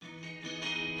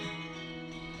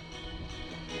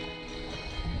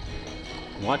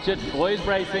Watch it, boys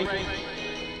bracing.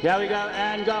 Here we go,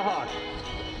 and go hard.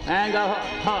 And go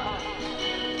hard.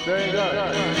 Very good.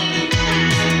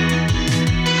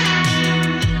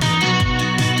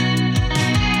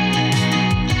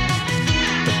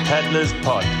 The Paddler's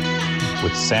Pod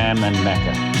with Sam and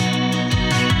Macca.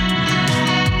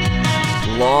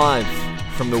 Live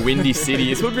from the Windy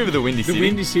City. Is Hood River the Windy City? The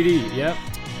Windy City, yep.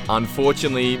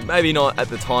 Unfortunately, maybe not at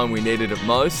the time we needed it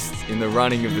most in the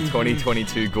running of the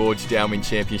 2022 Gorge Downwind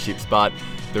Championships, but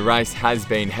the race has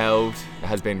been held,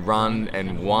 has been run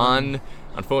and won,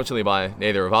 unfortunately by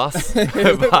neither of us,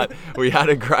 but we had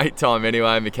a great time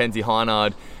anyway. Mackenzie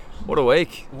Heinard, what a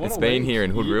week it's been here in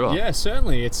Hood River. Yeah,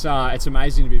 certainly. It's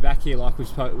amazing to be back here like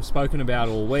we've spoken about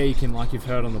all week, and like you've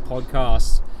heard on the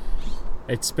podcast.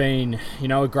 It's been,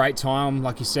 a great time.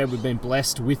 Like you said, we've been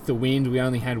blessed with the wind. We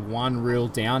only had one real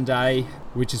down day,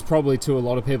 which is probably to a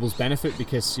lot of people's benefit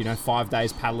because, 5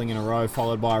 days paddling in a row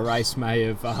followed by a race may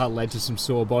have led to some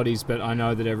sore bodies, but I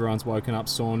know that everyone's woken up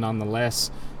sore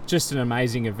nonetheless. Just an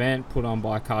amazing event put on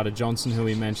by Carter Johnson, who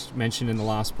we mentioned in the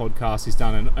last podcast. He's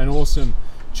done an awesome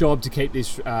job to keep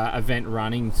this event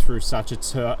running through such a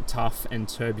tough and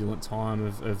turbulent time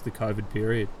of the COVID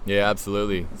period. Yeah,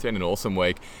 absolutely. It's been an awesome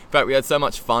week. In fact, we had so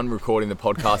much fun recording the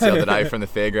podcast the other day from the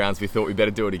fairgrounds, we thought we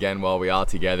better do it again while we are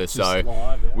together.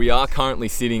 We are currently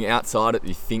sitting outside at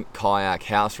the Think Kayak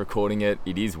House recording it.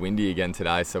 It is windy again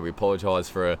today, so we apologise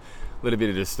for a little bit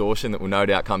of distortion that will no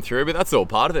doubt come through, but that's all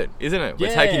part of it, isn't it?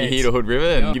 We're taking you here to Hood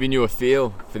River and giving you a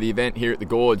feel for the event here at the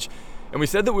Gorge. And we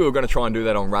said that we were going to try and do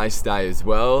that on race day as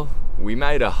well. We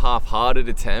made a half-hearted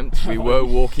attempt. We were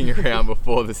walking around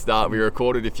before the start. We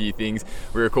recorded a few things.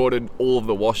 We recorded all of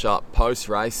the wash-up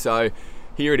post-race. So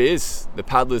here it is, the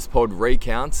Paddler's Pod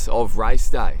recounts of race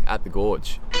day at the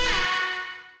Gorge.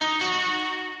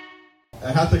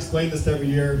 I have to explain this every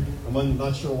year. I'm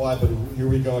not sure why, but here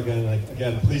we go again.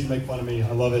 Again, please make fun of me.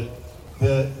 I love it.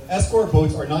 The escort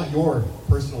boats are not your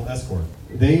personal escort.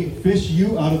 They fish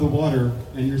you out of the water,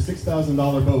 and your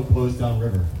 $6,000 boat flows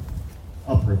downriver.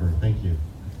 Upriver, thank you.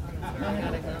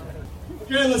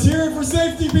 Okay, let's hear it for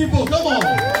safety, people. Come on.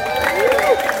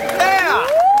 Yeah.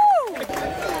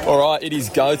 All right, it is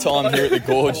go time here at the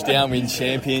Gorge Downwind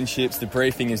Championships. The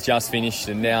briefing has just finished,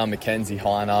 and now Mackenzie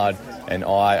Heinard and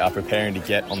I are preparing to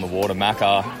get on the water.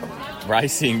 Macca,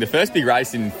 racing, the first big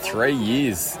race in 3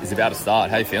 years is about to start.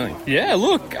 How are you feeling? Yeah,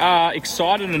 look,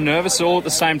 excited and nervous all at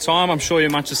the same time. I'm sure you're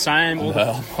much the same.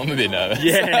 I'm a bit nervous.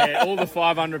 Yeah, all the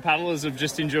 500 paddlers have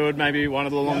just enjoyed maybe one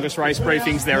of the longest race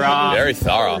briefings there are. Very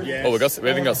thorough. Yes. Well, we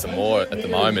haven't got some more at the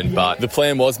moment, but the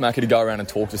plan was, Macca, to go around and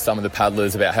talk to some of the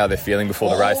paddlers about how they're feeling before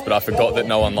the race, but I forgot that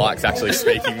no one likes actually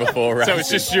speaking before racing. So it's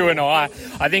just you and I.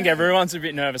 I think everyone's a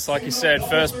bit nervous. Like you said,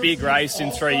 first big race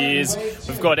in 3 years.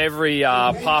 We've got every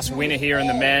past winner here in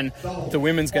the men. The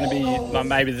women's going to be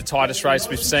maybe the tightest race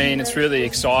we've seen. It's really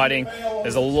exciting.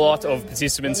 There's a lot of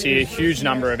participants here, huge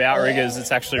number of outriggers.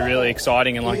 It's actually really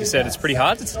exciting, and like you said, it's pretty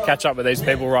hard to catch up with these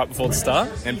people right before the start.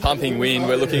 And pumping wind,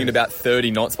 we're looking at about 30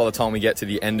 knots by the time we get to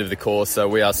the end of the course, so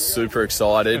we are super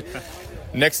excited.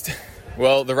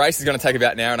 Well, the race is going to take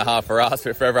about an hour and a half for us,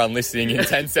 but for everyone listening, in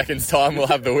 10 seconds' time, we'll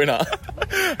have the winner.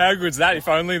 How good's that? If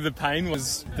only the pain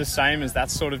was the same as that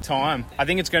sort of time. I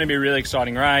think it's going to be a really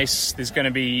exciting race. There's going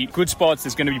to be good spots.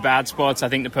 There's going to be bad spots. I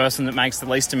think the person that makes the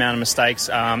least amount of mistakes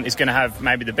is going to have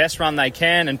maybe the best run they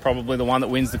can and probably the one that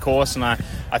wins the course. And I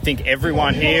think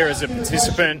everyone here as a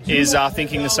participant is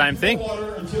thinking the same thing.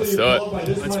 Let's do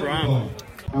it. Let's run.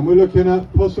 And we're looking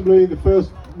at possibly the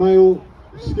first male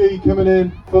ski coming in.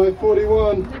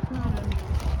 5:41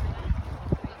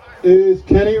 is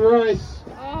Kenny Rice.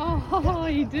 Oh,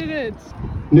 you did it.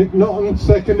 Nick Notton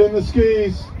second in the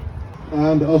skis,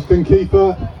 and Austin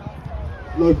Keeper,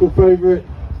 local favourite,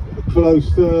 close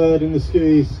third in the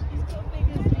skis.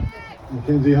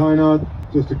 Mackenzie Heinard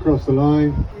just across the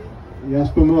line.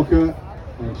 Jasper Macca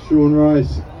and Sean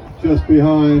Rice just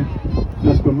behind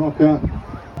Jasper Macca.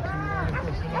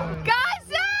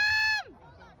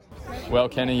 Well,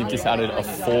 Kenny, you've just added a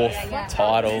fourth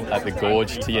title at the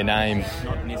Gorge to your name.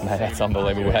 Mate, that's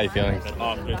unbelievable. How are you feeling?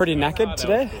 Pretty knackered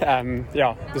today.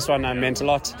 This one meant a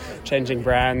lot, changing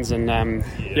brands and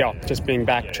just being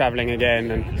back, travelling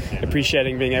again and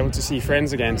appreciating being able to see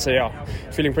friends again. So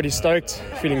feeling pretty stoked,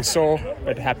 feeling sore,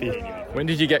 but happy. When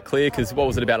did you get clear? Because what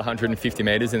was it, about 150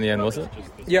 metres in the end, was it?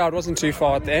 Yeah, it wasn't too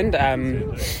far at the end.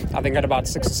 I think at about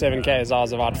 6 or 7 Ks, I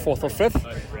was about 4th or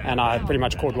 5th, and I pretty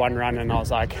much caught one run, and I was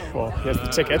like, well, here's the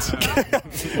ticket.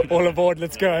 All aboard,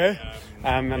 let's go.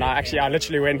 And I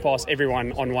literally went past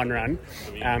everyone on one run,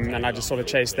 and I just sort of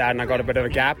chased that, and I got a bit of a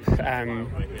gap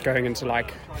going into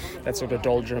like that sort of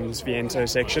doldrums Viento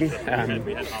section,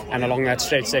 and along that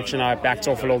straight section I backed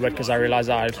off a little bit because I realized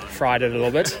I had fried it a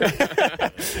little bit.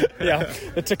 Yeah,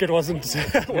 the ticket wasn't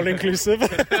all inclusive.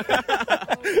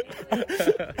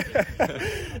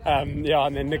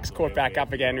 And then Nick's caught back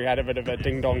up again. We had a bit of a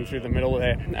ding-dong through the middle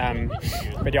there.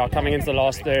 But yeah, coming into the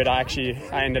last third, I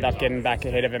ended up getting back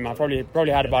ahead of him. I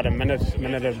probably had about a minute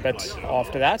a bit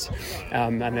after that.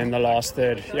 And then the last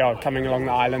third, coming along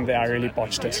the island there, I really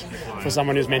botched it. For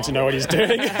someone who's meant to know what he's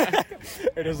doing,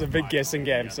 it was a big guessing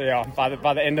game. So yeah,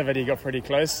 by the end of it, he got pretty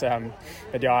close.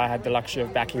 But yeah, I had the luxury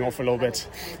of backing off a little bit.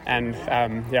 And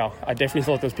I definitely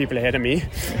thought there was people ahead of me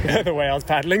the way I was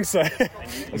paddling. So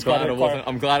I'm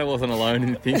glad I wasn't alone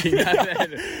in thinking that.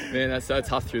 Man, that's so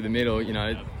tough through the middle. You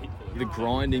know, the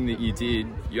grinding that you did,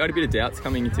 you had a bit of doubts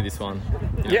coming into this one.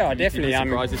 Definitely. Did you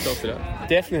surprise yourself today?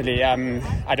 Definitely. I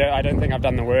don't think I've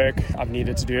done the work I've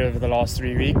needed to do over the last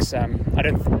 3 weeks. I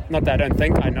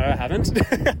know I haven't.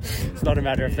 It's not a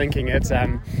matter of thinking it.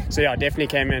 So yeah, I definitely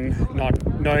came in not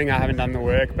knowing I haven't done the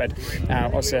work, but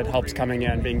also it helps coming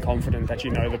in and being confident that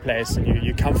you know the place and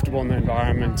you're comfortable in the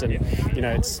environment, and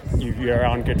you're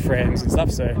around good friends and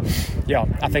stuff. So yeah,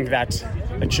 I think that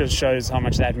it just shows how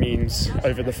much that means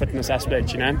over the fitness aspect.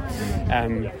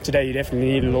 Today you definitely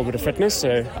need a little bit of fitness,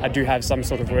 so I do have some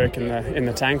sort of work in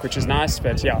the tank, which is nice.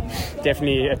 But yeah,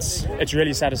 definitely it's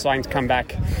really satisfying to come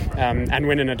back and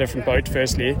win in a different boat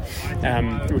firstly,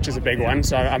 which is a big one.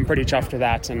 So I'm pretty chuffed with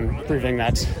that and proving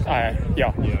that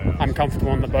I'm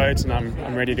comfortable on the boat and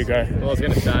I'm ready to go. Well, I was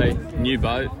going to say, new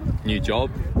boat, new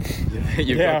job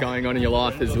you've got going on in your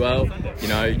life as well.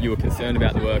 You were concerned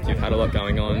about the work, you've had a lot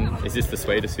going on. Is this the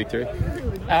sweetest victory?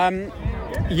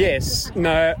 Yes.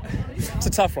 No, it's a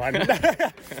tough one.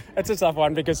 It's a tough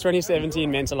one because 2017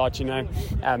 meant a lot,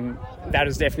 that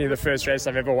was definitely the first race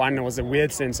I've ever won. It was a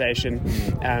weird sensation.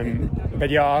 But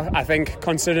yeah, I think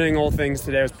considering all things,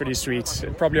 today was pretty sweet.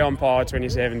 Probably on par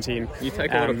 2017. You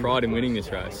take a lot of pride in winning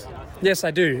this race. Yes,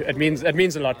 I do. It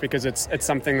means a lot because it's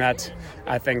something that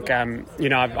I think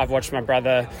I've watched my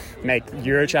brother make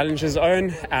Euro Challenge his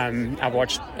own. I've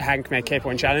watched Hank make Cape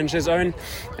Horn Challenge his own.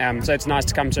 So it's nice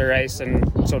to come to a race and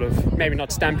sort of maybe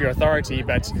not stamp your authority,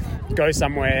 but go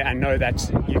somewhere and know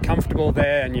that you're comfortable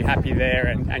there and you're happy there,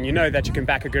 and you know that you can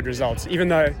back a good result. Even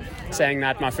though saying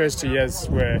that, my first 2 years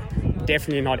were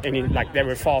definitely not they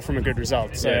were far from a good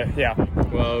result. So yeah.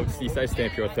 Well, you say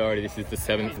stamp your authority. This is the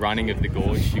 7th running of the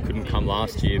Gorge. You couldn't come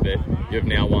last year, but you've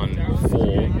now won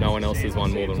 4. No one else has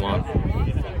won more than 1.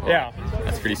 Yeah.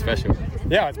 That's pretty special.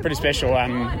 Yeah, it's pretty special.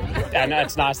 And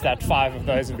it's nice that 5 of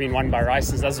those have been won by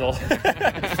races as well.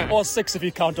 Or 6 if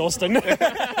you count Austin.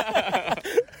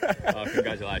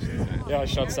 Congratulations, man. Yeah,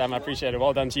 shot, Sam. I appreciate it.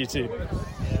 Well done to you too.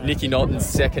 Nicky Norton,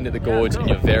 2nd at the Gorge in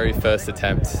your very first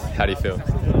attempt. How do you feel?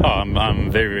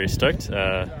 I'm very, very stoked.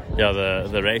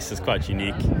 The race is quite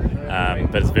unique,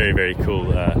 but it's very, very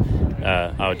cool.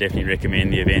 I would definitely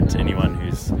recommend the event to anyone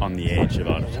who's on the edge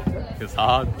about it. It was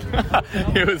hard.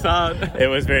 It was hard. It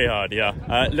was very hard, yeah.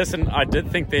 Listen, I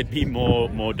did think there'd be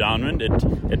more downwind. It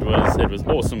was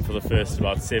awesome for the first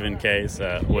about 7Ks,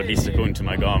 or at least according to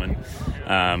my Garmin.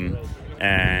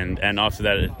 And after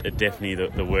that, it definitely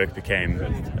the work became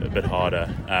a bit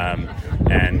harder.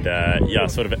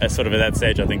 Sort of at that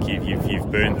stage, I think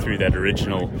you've burned through that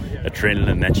original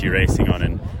adrenaline that you're racing on,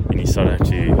 and you sort of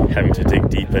having to dig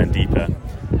deeper and deeper.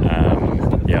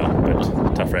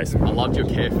 But tough race. I loved your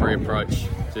carefree approach.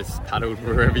 Just paddled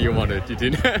wherever you wanted. You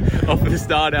didn't offer to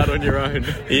start out on your own.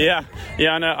 Yeah.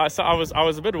 I know. I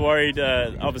was a bit worried.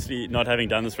 Obviously, not having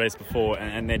done this race before,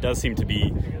 and there does seem to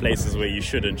be places where you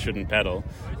should and shouldn't paddle.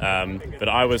 But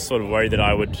I was sort of worried that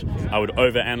I would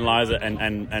overanalyze it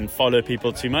and follow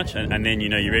people too much, and then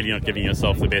you're really not giving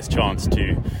yourself the best chance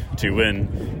to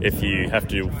win if you have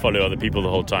to follow other people the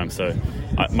whole time. So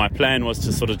my plan was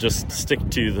to sort of just stick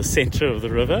to the center of the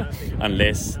river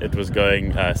unless it was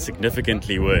going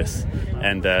significantly worse,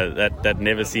 and that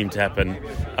never seemed to happen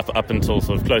up until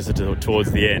sort of closer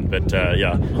towards the end. But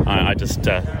I just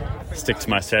stick to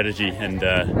my strategy, and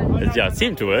it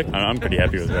seemed to work. I'm pretty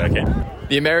happy with where I came.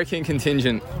 The American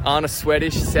contingent, Anna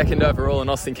Swedish 2nd overall and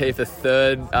Austin Kiefer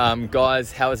 3rd.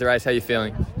 Guys, how was the race? How are you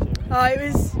feeling?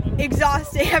 It was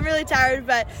exhausting. I'm really tired,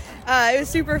 but it was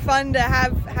super fun to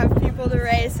have people people to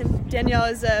race, and Danielle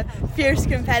is a fierce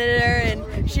competitor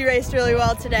and she raced really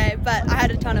well today, but I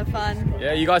had a ton of fun.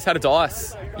 Yeah, you guys had a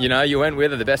dice. You know, you went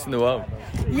with her, the best in the world.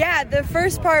 Yeah, the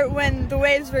first part when the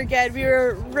waves were good, we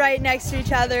were right next to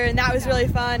each other and that was really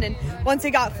fun, and once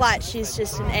it got flat, she's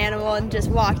just an animal and just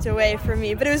walked away from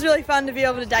me. But it was really fun to be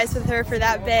able to dice with her for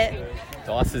that bit.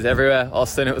 Dice is everywhere.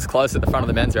 Austin, it was close at the front of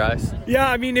the men's race. Yeah,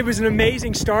 I mean, it was an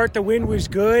amazing start. The wind was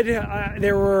good.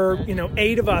 There were,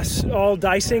 8 of us all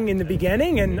dicing in the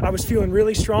beginning, and I was feeling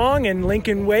really strong and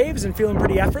linking waves and feeling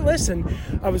pretty effortless, and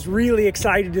I was really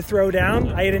excited to throw down.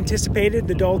 I had anticipated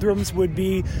the doldrums would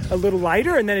be a little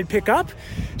lighter and then it'd pick up.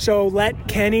 So let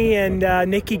Kenny and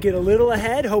Nikki get a little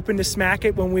ahead, hoping to smack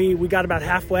it when we got about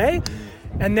halfway.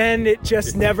 And then it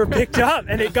just never picked up,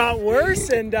 and it got worse.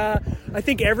 And I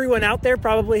think everyone out there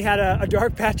probably had a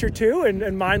dark patch or two,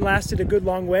 and mine lasted a good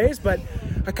long ways. But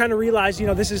I kind of realized,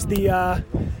 this is the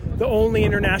only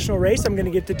international race I'm going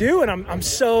to get to do, and I'm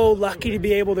so lucky to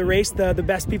be able to race the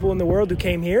best people in the world who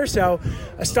came here. So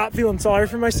I stopped feeling sorry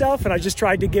for myself, and I just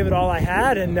tried to give it all I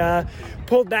had, and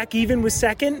pulled back even with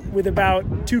second with about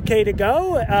 2K to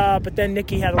go, but then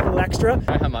Nikki had a little extra.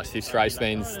 I know how much this race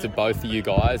means to both of you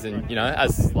guys, and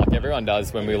as like everyone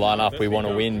does when we line up, we want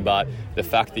to win, but the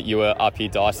fact that you were up here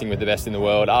dicing with the best in the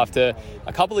world after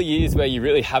a couple of years where you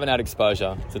really haven't had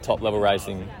exposure to top level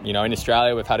racing. In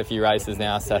Australia we've had a few races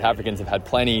now, South Africans have had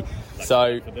plenty,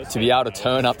 so to be able to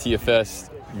turn up to your first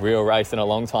real race in a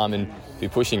long time and be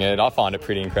pushing it, I find it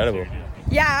pretty incredible.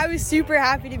 Yeah, I was super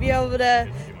happy to be able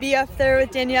to be up there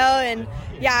with Danielle, and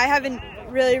I haven't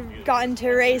really gotten to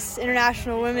race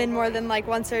international women more than like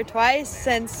once or twice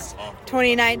since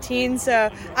 2019, so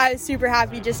I was super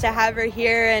happy just to have her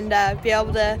here and be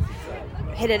able to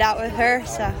hit it out with her.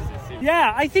 So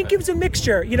yeah, I think it was a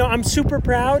mixture. I'm super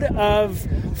proud of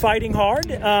fighting hard,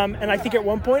 and I think at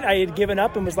one point I had given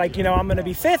up and was like, I'm going to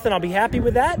be 5th and I'll be happy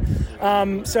with that.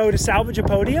 So to salvage a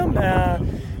podium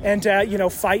and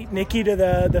fight Nikki to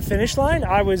the finish line,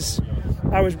 I was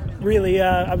really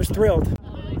I was thrilled.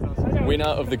 Winner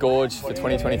of the Gorge for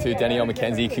 2022, Danielle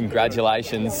McKenzie,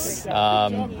 congratulations.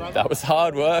 That was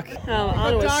hard work.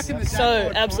 Anna was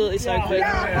absolutely so quick.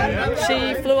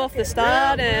 She flew off the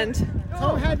start and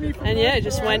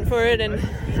just went for it, and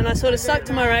I sort of stuck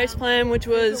to my race plan, which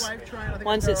was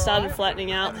once it started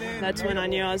flattening out, that's when I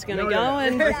knew I was going to go,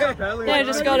 and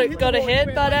just got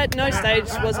ahead, but at no stage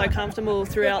was I comfortable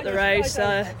throughout the race,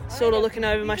 sort of looking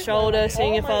over my shoulder,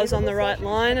 seeing if I was on the right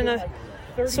line, and I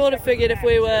sort of figured if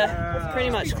we were pretty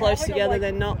much close together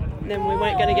then we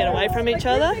weren't going to get away from each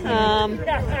other.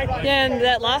 And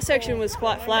that last section was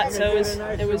quite flat, so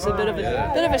it was a bit of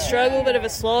a struggle, a bit of a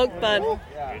slog, but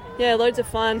loads of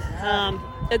fun.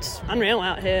 It's unreal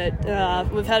out here.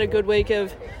 We've had a good week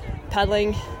of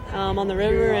paddling on the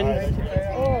river and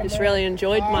just really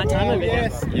enjoyed my time over here.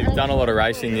 You've done a lot of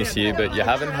racing this year, but you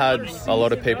haven't had a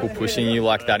lot of people pushing you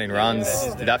like that in runs.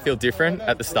 Did that feel different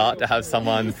at the start to have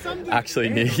someone actually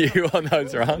near you on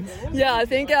those runs? Yeah, I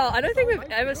think I don't think we've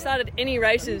ever started any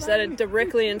races that are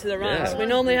directly into the runs. We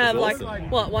normally have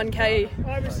 1K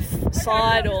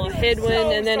side or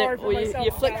headwind, and then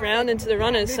you flick around into the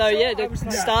runners. So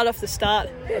to start off the start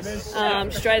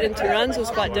straight into runs was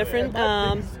quite different.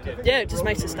 It just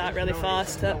makes the start really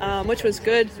fast, which was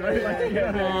good.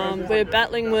 We're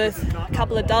battling with a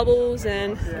couple of doubles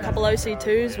and a couple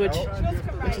OC2s, which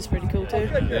is pretty cool too.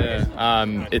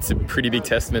 Yeah, it's a pretty big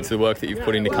testament to the work that you've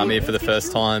put in to come here for the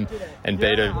first time and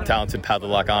beat a talented paddler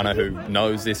like Anna who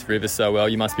knows this river so well.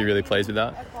 You must be really pleased with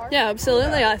that. Yeah,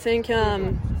 absolutely. I think,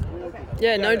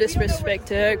 no disrespect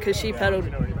to her because she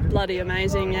paddled bloody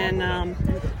amazing and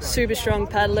super strong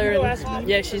paddler,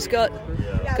 and she's got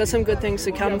some good things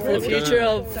to come for the future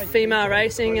of female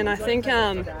racing, and I think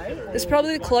it's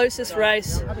probably the closest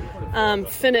race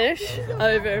finish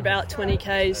over about 20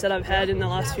 Ks that I've had in the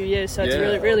last few years, so it's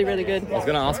really, really, really good. I was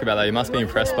going to ask about that. You must be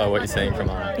impressed by what you're seeing from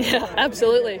her. Yeah,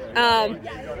 absolutely.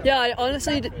 I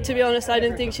honestly, to be honest, I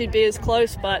didn't think she'd be as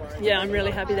close, but I'm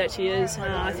really happy that she is.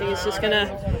 I think it's just going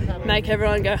to make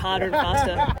everyone go harder and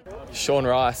faster. Sean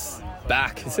Rice,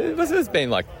 back. It's been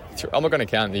like, I'm not going to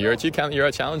count the Euro. Do you count the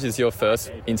Euro Challenge as your first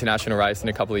international race in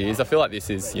a couple of years? I feel like this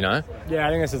is, Yeah, I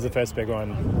think this is the first big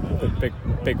one. The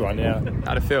big one, yeah.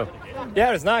 How'd it feel? Yeah,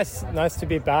 it was nice. Nice to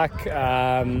be back.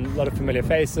 A lot of familiar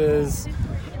faces,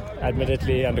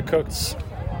 admittedly undercooked.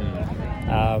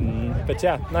 But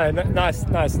nice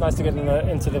to get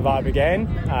into the vibe again.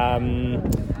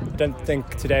 I don't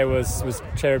think today was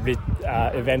terribly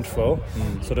eventful.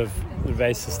 Sort of the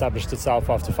race established itself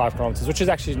after 5 kilometers, which is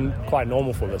actually quite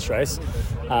normal for this race.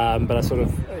 But I sort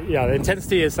of, the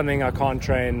intensity is something I can't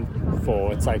train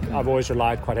for. It's like I've always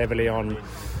relied quite heavily on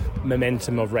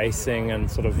momentum of racing and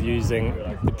sort of using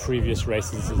the previous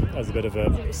races as a bit of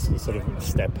a sort of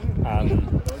step.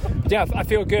 But yeah, I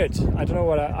feel good. I don't know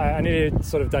what I need to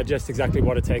sort of digest exactly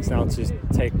what it takes now to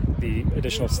take the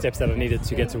additional steps that I needed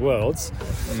to get to Worlds.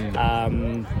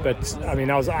 But I mean,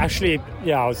 I was actually,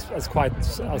 I was quite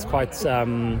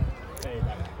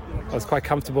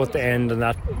comfortable at the end, and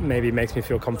that maybe makes me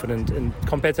feel confident. And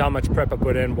compared to how much prep I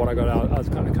put in, what I got out, I was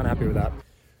kind of happy with that.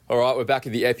 All right, we're back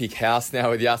at the Epic House now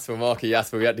with Jasper Macca.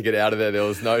 Jasper, we had to get out of there. There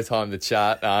was no time to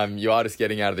chat. You are just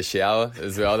getting out of the shower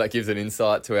as well. That gives an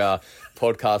insight to our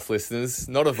podcast listeners.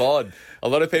 Not a VOD. A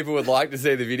lot of people would like to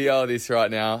see the video of this right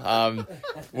now.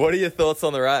 What are your thoughts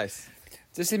on the race?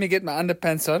 Just let me get my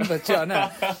underpants on. But yeah,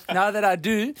 no. Now that I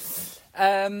do,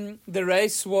 the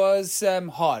race was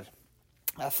hard.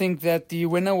 I think that the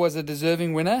winner was a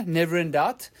deserving winner, never in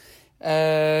doubt.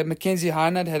 Mackenzie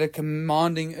Heinard had a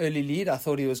commanding early lead. I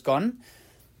thought he was gone.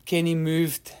 Kenny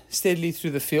moved steadily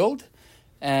through the field.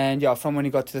 And from when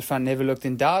he got to the front, never looked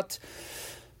in doubt.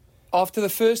 After the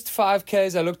first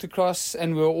 5Ks, I looked across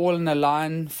and we were all in a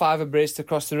line, 5 abreast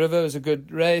across the river. It was a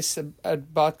good race. At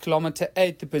about kilometer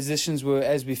 8, the positions were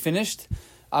as we finished.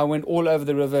 I went all over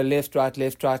the river, left, right,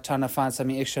 trying to find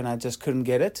something extra, and I just couldn't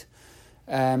get it.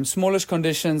 Smallish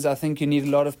conditions, I think you need a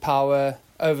lot of power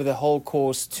over the whole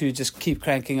course to just keep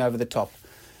cranking over the top.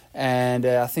 And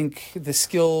I think the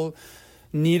skill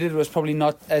needed was probably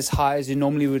not as high as you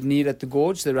normally would need at the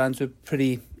gorge. The runs were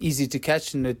pretty easy to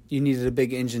catch, and you needed a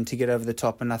big engine to get over the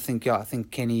top. And I think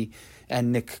Kenny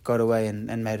and Nick got away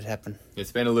and made it happen.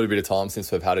 It's been a little bit of time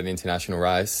since we've had an international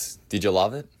race. Did you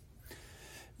love it?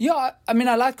 Yeah, I mean,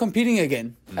 I like competing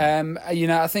again.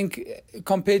 I think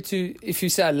compared to, if you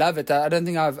say I love it, I don't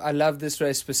think I love this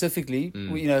race specifically,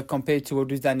 compared to what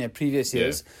we've done in previous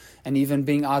years. And even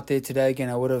being out there today again,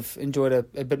 I would have enjoyed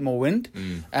a bit more wind.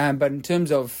 But in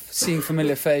terms of seeing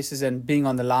familiar faces and being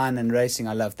on the line and racing,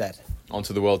 I love that. On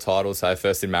to the world title, so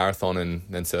first in marathon and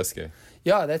then Surske.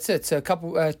 Yeah, that's it. So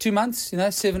 2 months,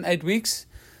 7-8 weeks.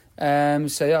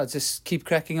 Just keep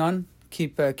cracking on.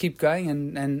 Keep going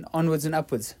and onwards and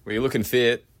upwards. Well, you're looking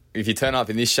fit. If you turn up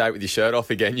in this shape with your shirt off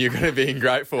again, you're going to be in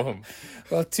great form.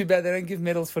 Well, too bad they don't give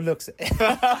medals for looks.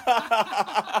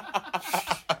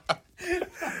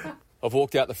 I've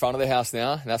walked out the front of the house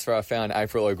now, and that's where I found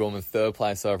April O'Gorman 3rd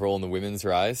place overall in the women's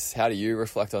race. How do you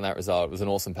reflect on that result? It was an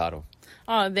awesome paddle.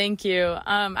 Oh, thank you.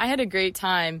 I had a great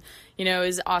time. It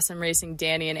was awesome racing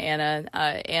Danny and Anna.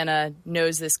 Anna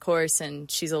knows this course,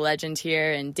 and she's a legend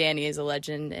here, and Danny is a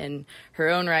legend in her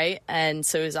own right. And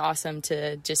so it was awesome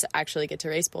to just actually get to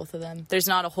race both of them. There's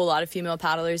not a whole lot of female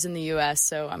paddlers in the U.S.,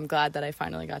 so I'm glad that I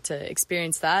finally got to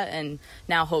experience that, and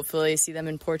now hopefully see them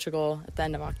in Portugal at the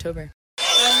end of October.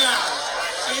 And now,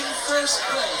 in first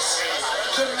place,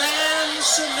 the man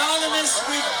synonymous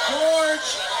with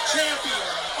Gorge Champion,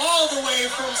 all the way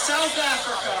from South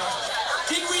Africa.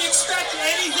 Did we expect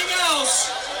anything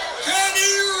else?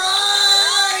 Kenny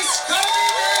Rice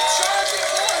coming in charging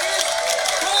for his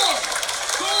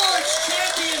Gorge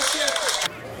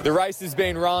Championship. The race has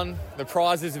been run. The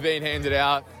prizes have been handed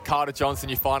out. Carter Johnson,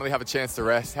 you finally have a chance to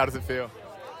rest. How does it feel?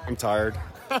 I'm tired.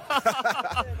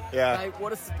 Yeah. Mate,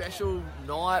 what a special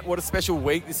night. What a special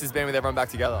week this has been with everyone back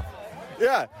together.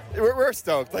 Yeah, we're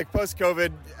stoked. Like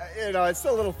post-COVID, it's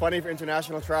still a little funny for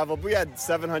international travel. We had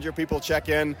 700 people check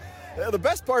in. The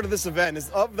best part of this event is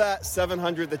of that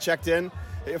 700 that checked in,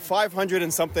 500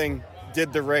 and something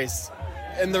did the race.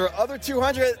 And the other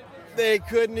 200, they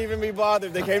couldn't even be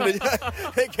bothered. They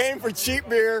came for cheap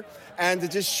beer and to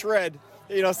just shred.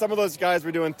 Some of those guys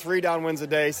were doing 3 downwinds a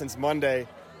day since Monday.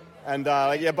 And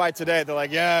by today, they're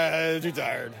like, too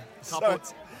tired. So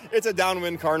it's a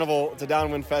downwind carnival. It's a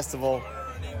downwind festival.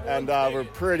 And we're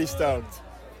pretty stoked.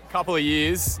 Couple of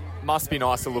years. Must be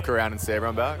nice to look around and see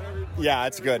everyone back. Yeah,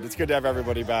 it's good. It's good to have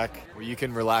everybody back. Well, you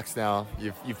can relax now.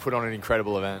 You've put on an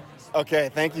incredible event.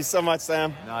 Okay, thank you so much,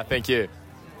 Sam. No, thank you.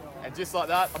 And just like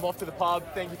that, I'm off to the pub.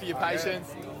 Thank you for your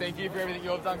patience. Thank you for everything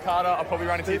you've done, Carter. I'll probably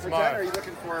run into you tomorrow. Are you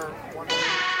looking for one?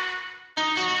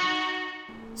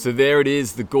 So there it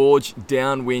is, the Gorge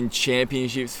Downwind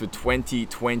Championships for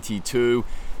 2022.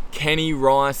 Kenny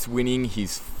Rice winning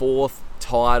his 4th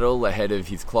title ahead of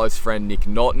his close friend Nick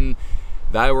Naughton.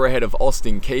 They were ahead of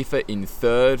Austin Kiefer in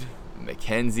 3rd.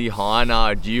 Mackenzie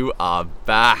Heinard, you are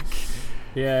back.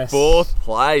 Yes. 4th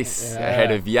place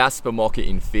ahead of Jasper Macca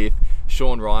in 5th.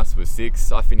 Sean Rice was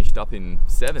 6th. I finished up in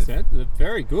 7th.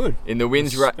 Very good. In the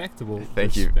women's race. Respectable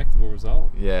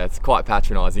result. Yeah, it's quite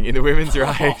patronising. In the women's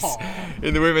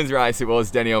race, it was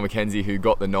Danielle McKenzie who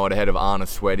got the nod ahead of Anna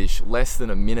Swedish, less than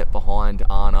a minute behind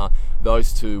Anna.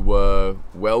 Those two were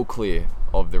well clear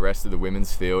of the rest of the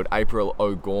women's field. April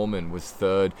O'Gorman was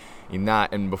third in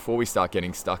that. And before we start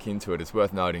getting stuck into it, it's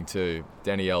worth noting too,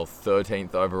 Danielle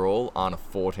 13th overall, Anna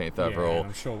 14th overall. Yeah,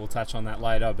 I'm sure we'll touch on that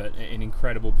later, but an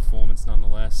incredible performance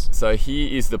nonetheless. So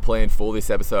here is the plan for this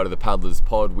episode of the Paddlers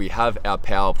Pod. We have our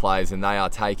power plays, and they are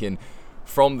taken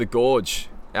from the Gorge.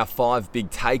 Our 5 big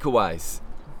takeaways.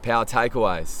 Power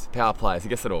takeaways, power plays. I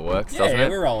guess it all works, doesn't it? Yeah,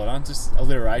 we're rolling on. Just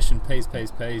alliteration, peas.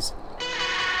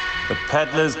 The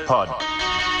Paddlers Pod.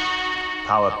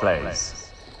 Power plays.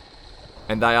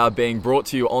 And they are being brought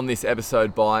to you on this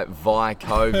episode by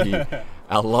Vaikobi,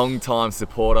 our long-time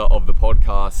supporter of the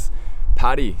podcast.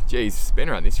 Paddy, geez, been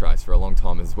around this race for a long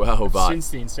time as well. But since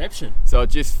the inception. So it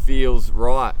just feels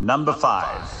right. Number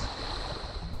 5.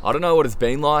 I don't know what it's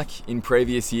been like in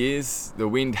previous years. The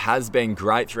wind has been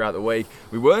great throughout the week.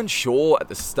 We weren't sure at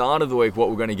the start of the week what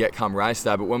we were going to get come race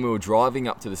day, but when we were driving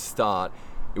up to the start,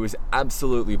 it was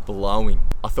absolutely blowing.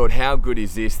 I thought, how good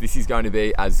is this? This is going to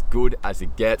be as good as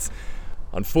it gets.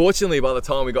 Unfortunately, by the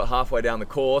time we got halfway down the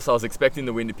course, I was expecting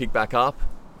the wind to pick back up.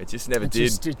 It just never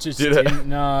did. It just didn't.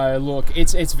 No, look,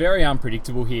 it's very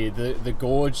unpredictable here. The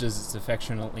Gorge, as it's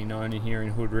affectionately known here in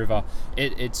Hood River,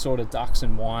 it sort of ducks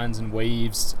and winds and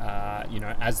weaves,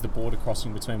 as the border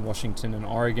crossing between Washington and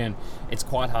Oregon. It's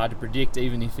quite hard to predict,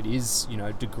 even if it is,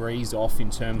 degrees off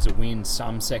in terms of wind.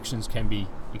 Some sections can be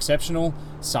exceptional,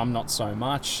 some not so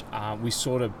much. We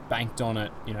sort of banked on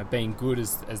it, being good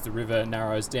as the river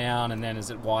narrows down, and then as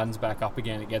it widens back up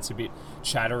again, it gets a bit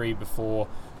chattery before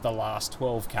the last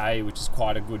 12k, which is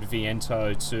quite a good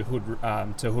Viento to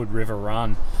Hood River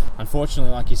run.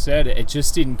 Unfortunately, like you said, it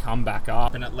just didn't come back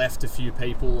up, and it left a few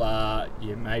people.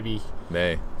 Maybe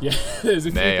me. Yeah, there's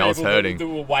a few people I was hurting. that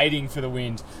were waiting for the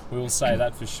wind. We will say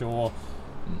that for sure.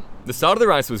 The start of the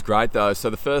race was great though,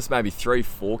 so the first maybe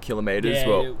 3-4 kilometres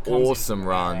were awesome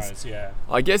runs. Yeah.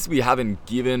 I guess we haven't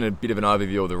given a bit of an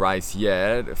overview of the race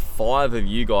yet. 5 of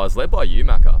you guys, led by you,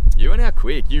 Macca. You went out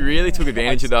quick. You really took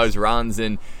advantage of those runs,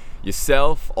 and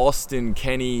yourself, Austin,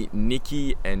 Kenny,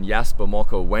 Nikki and Jasper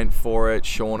Mocker went for it.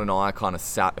 Sean and I kind of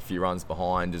sat a few runs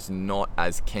behind, just not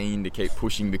as keen to keep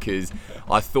pushing, because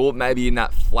I thought maybe in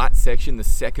that flat section, the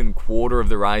second quarter of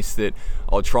the race, that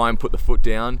I'll try and put the foot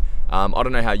down. I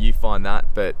don't know how you find that,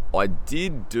 but I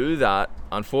did do that.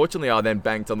 Unfortunately, I then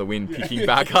banked on the wind picking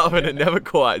back up, and it never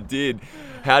quite did.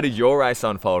 How did your race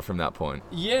unfold from that point?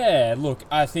 Yeah, look,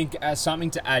 I think as something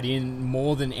to add in,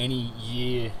 more than any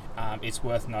year, it's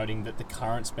worth noting that the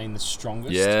current's been the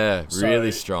strongest. Yeah,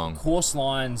 really strong. Course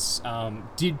lines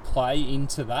did play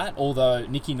into that, although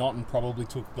Nicky Naughton probably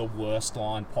took the worst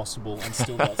line possible and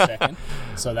still got second.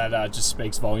 So that just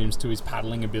speaks volumes to his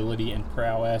paddling ability and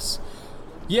prowess.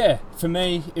 Yeah, for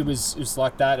me, it was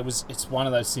like that. It's one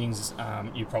of those things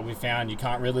you probably found you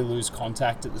can't really lose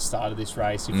contact at the start of this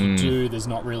race. If you do, there's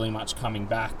not really much coming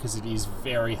back, because it is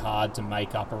very hard to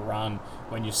make up a run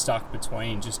when you're stuck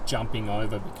between. Just jumping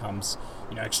over becomes,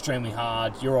 extremely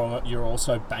hard. You're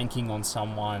also banking on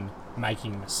someone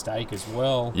making a mistake as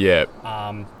well. Yeah.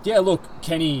 Look,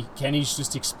 Kenny's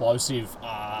just explosive.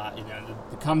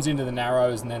 It comes into the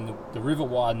narrows, and then the river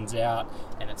widens out,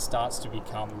 and it starts to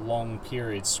become long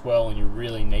period swell, and you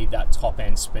really need that top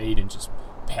end speed and just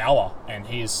power. And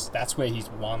that's where he's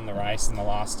won the race in the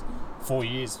last 4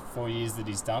 years. 4 years that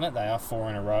he's done it. They are 4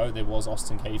 in a row. There was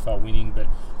Austin Kiefer winning, but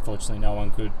fortunately no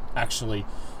one could actually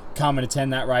come and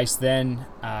attend that race then.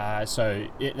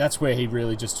 That's where he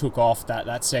really just took off.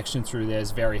 That section through there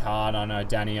is very hard. I know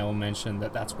Danielle mentioned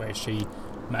that's where she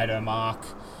made her mark,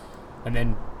 and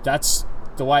then that's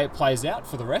the way it plays out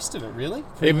for the rest of it, really.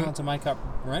 Pretty hard to make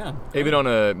up ground. Even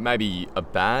on maybe a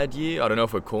bad year, I don't know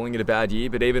if we're calling it a bad year,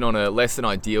 but even on a less than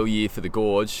ideal year for the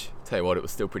Gorge, tell you what, it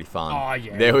was still pretty fun. Oh,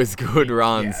 yeah. There was good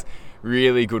runs,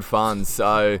 really good fun.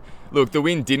 So, look, the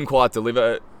wind didn't quite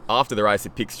deliver. After the race,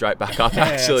 it picked straight back up,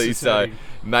 actually. So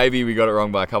maybe we got it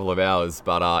wrong by a couple of hours,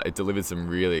 but it delivered some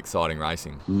really exciting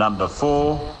racing. Number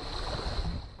 4.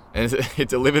 And it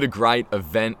delivered a great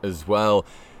event as well.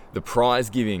 The prize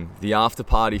giving, the after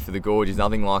party for the Gorge is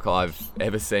nothing like I've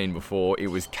ever seen before. It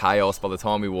was chaos by the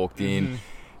time we walked in.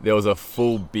 There was a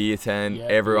full beer tent.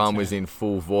 Everyone was in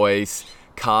full voice.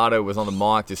 Carter was on the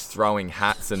mic just throwing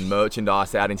hats and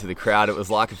merchandise out into the crowd. It was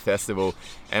like a festival,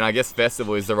 and I guess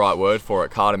festival is the right word for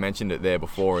it. Carter mentioned it there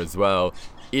before as well.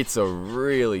 It's a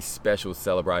really special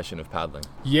celebration of paddling.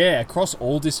 Yeah, across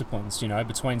all disciplines,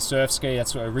 between surf ski,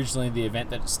 that's originally the event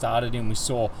that it started in. We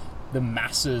saw the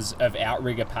masses of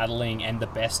outrigger paddling and the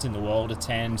best in the world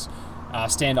attend.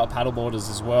 Stand-up paddleboarders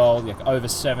as well, like over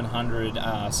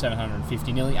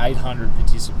 750, nearly 800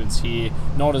 participants here.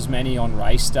 Not as many on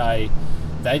race day.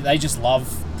 they just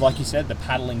love, like you said, the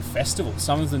paddling festival.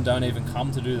 Some of them don't even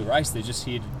come to do the race. They're just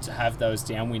here to have those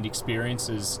downwind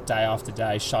experiences day after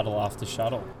day, shuttle after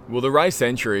shuttle. Well, the race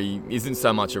entry isn't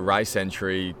so much a race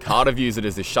entry. Carter views it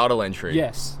as a shuttle entry.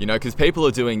 Yes. You know, because people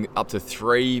are doing up to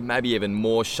 3, maybe even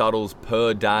more shuttles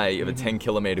per day of a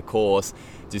 10-kilometre course,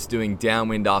 just doing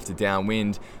downwind after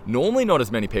downwind. Normally not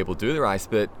as many people do the race,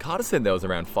 but Carter said there was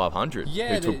around 500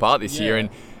 who took part this year.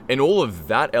 And all of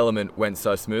that element went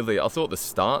so smoothly. I thought the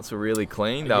starts were really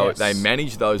clean. They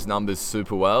managed those numbers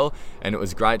super well, and it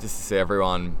was great just to see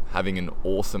everyone having an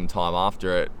awesome time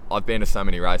after it. I've been to so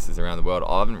many races around the world.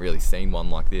 I haven't really seen one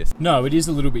like this. No, it is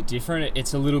a little bit different.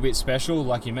 It's a little bit special.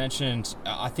 Like you mentioned,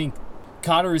 I think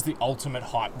Carter is the ultimate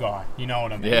hype guy. You know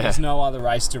what I mean? Yeah. There's no other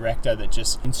race director that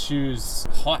just ensues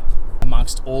hype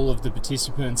amongst all of the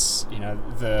participants. You know,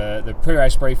 the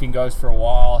pre-race briefing goes for a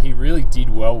while. He really did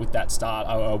well with that start.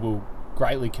 I will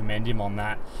greatly commend him on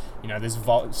that. You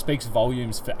know, speaks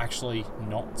volumes for actually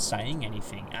not saying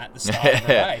anything at the start of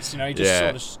the race. You know, he just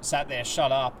sort of sat there,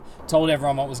 shut up, told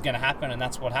everyone what was going to happen, and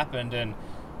that's what happened. And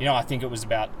you know, I think it was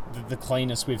about the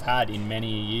cleanest we've had in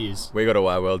many years. We got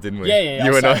away well, didn't we? Yeah.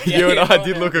 You and I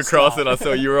did look across, and I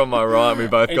saw you were on my right, and we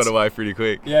both got away pretty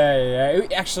quick. Yeah.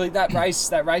 Actually, that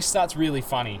race starts really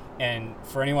funny. And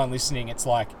for anyone listening, it's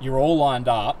like you're all lined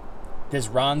up. There's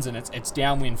runs, and it's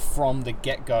downwind from the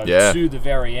get-go to the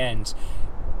very end.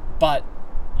 But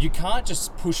you can't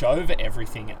just push over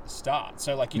everything at the start.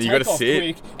 So, like, you take off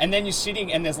quick, and then you're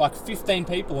sitting, and there's like 15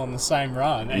 people on the same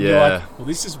run, and you're like, well,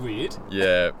 this is weird.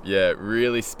 Yeah,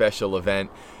 really special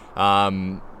event.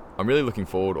 I'm really looking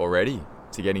forward already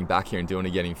to getting back here and doing it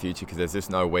again in future, because there's just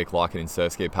no week like it in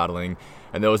surf ski paddling,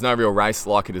 and there was no real race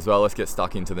like it as well. Let's get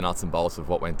stuck into the nuts and bolts of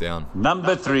what went down.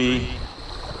 Number 3.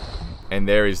 And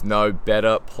there is no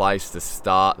better place to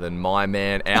start than my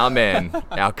man,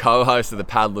 our co-host of the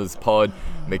Paddlers Pod,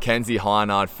 Mackenzie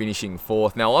Heinard, finishing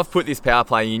 4th. Now, I've put this power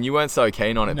play in. You weren't so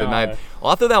keen on it, but mate,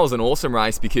 I thought that was an awesome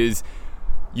race because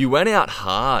you went out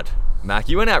hard, Mac.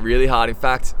 You went out really hard. In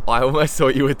fact, I almost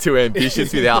thought you were too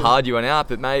ambitious with how hard you went out,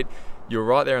 but mate, you were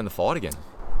right there in the fight again.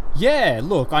 Yeah,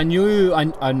 look, I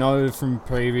know from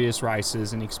previous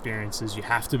races and experiences you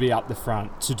have to be up the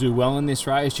front. To do well in this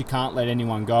race, you can't let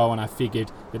anyone go, and I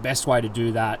figured the best way to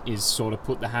do that is sort of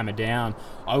put the hammer down.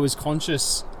 I was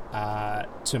conscious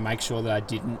to make sure that I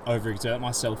didn't overexert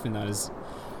myself in those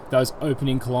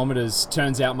opening kilometres.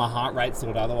 Turns out my heart rate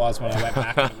thought otherwise when I went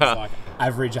back. It was like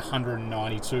average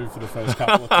 192 for the first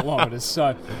couple of kilometres.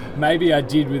 So maybe I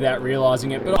did without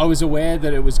realising it. But I was aware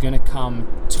that it was going to come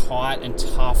tight and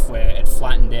tough where it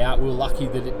flattened out. We were lucky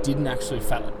that it didn't actually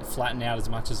flatten out as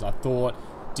much as I thought.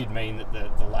 Did mean that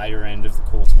the later end of the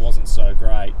course wasn't so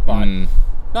great. But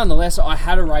nonetheless, I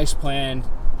had a race plan.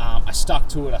 I stuck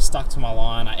to it. I stuck to my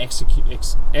line. I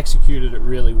executed it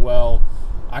really well.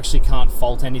 I actually can't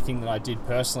fault anything that I did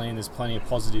personally, and there's plenty of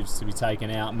positives to be taken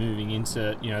out moving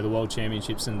into, you know, the World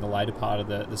Championships and the later part of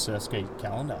the surf ski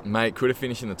calendar. Mate, could have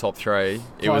finished in the top 3.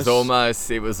 It was almost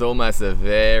a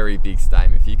very big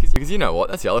statement for you, because you know what,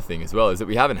 that's the other thing as well, is that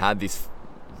we haven't had this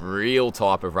real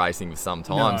type of racing for some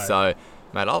time. No. So,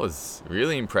 mate, I was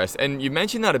really impressed. And you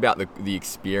mentioned that about the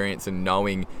experience and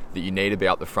knowing that you need to be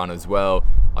up the front as well.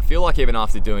 I feel like even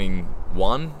after doing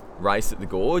one race at the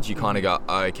Gorge, you kind of go,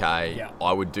 okay,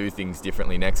 I would do things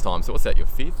differently next time. So what's that, your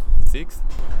 5th,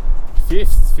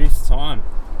 6th? Fifth time.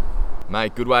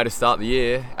 Mate, good way to start the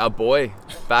year. Our boy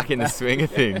back in the swing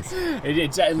of things.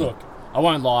 Look, I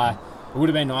won't lie, it would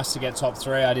have been nice to get top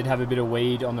 3. I did have a bit of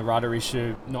weed on the rudder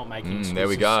issue, not making excuses there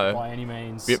we go. by any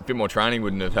means. Bit more training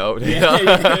wouldn't have helped.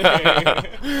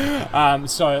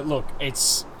 So look,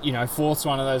 it's, you know, 4th's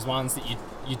one of those ones that you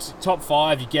top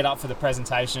 5, you get up for the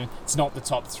presentation. It's not the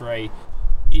top 3.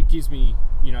 It gives me,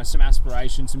 you know, some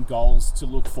aspiration, some goals to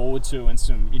look forward to, and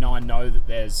some, you know, I know that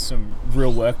there's some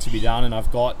real work to be done, and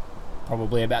I've got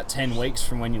probably about 10 weeks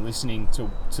from when you're listening to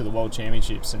the World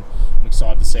Championships, and I'm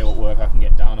excited to see what work I can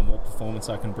get done and what performance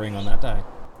I can bring on that day.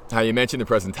 Hey, you mentioned the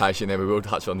presentation there. We will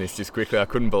touch on this just quickly. I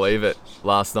couldn't believe it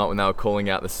last night when they were calling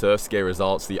out the surf ski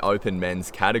results, the open men's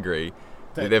category.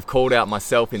 They've called out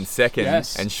myself in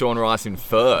 2nd and Sean Rice in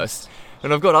 1st.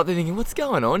 And I've got up there thinking, what's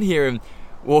going on here? And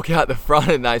walk out the front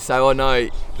and they say, oh no,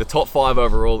 the top 5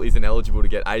 overall isn't eligible to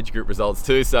get age group results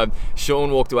too. So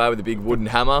Sean walked away with a big wooden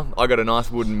hammer. I got a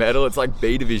nice wooden medal. It's like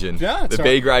B division. Yeah, the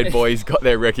B grade boys got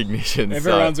their recognition.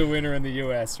 Everyone's a winner in the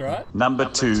US, right? Number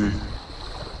 2.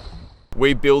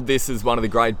 We build this as one of the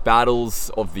great battles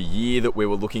of the year that we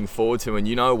were looking forward to, and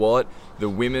you know what? The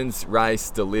women's race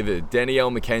delivered.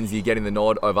 Danielle McKenzie getting the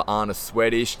nod over Anna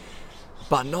Swedish,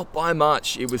 but not by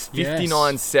much. It was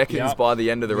 59 seconds by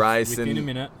the end of the race. Within a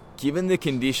minute. given the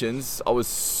conditions, I was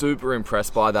super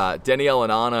impressed by that. Danielle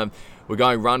and Anna were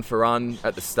going run for run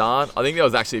at the start. I think there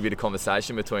was actually a bit of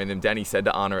conversation between them. Danny said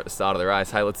to Anna at the start of the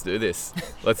race, hey, let's do this.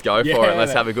 Let's go for it.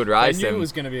 Let's have a good race. They knew it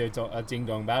was going to be a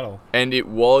ding-dong battle. And it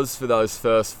was for those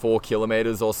first 4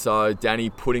 kilometres or so.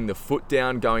 Danny putting the foot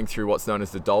down, going through what's known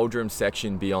as the doldrum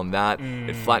section beyond that,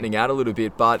 and flattening out a little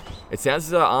bit. But it sounds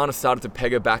as though Anna started to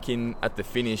peg her back in at the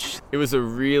finish. It was a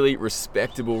really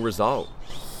respectable result.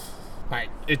 Mate,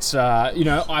 it's,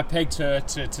 I pegged her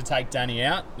to take Danny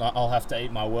out. I'll have to eat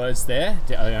my words there.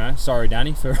 Sorry,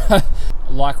 Danny.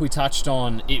 Like we touched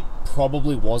on, it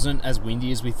probably wasn't as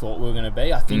windy as we thought we were going to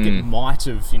be. I think it might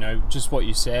have, just what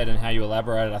you said and how you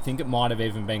elaborated, I think it might have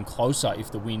even been closer if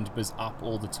the wind was up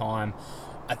all the time.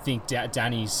 I think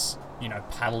Danny's,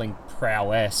 paddling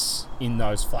prowess in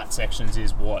those flat sections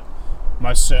is what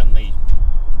most certainly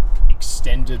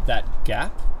extended that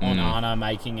gap on Anna,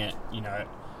 making it,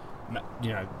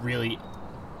 really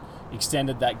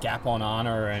extended that gap on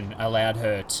Anna and allowed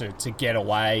her to get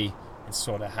away and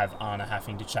sort of have Anna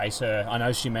having to chase her. I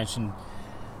know she mentioned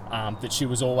that she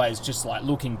was always just like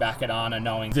looking back at Anna,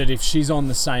 knowing that if she's on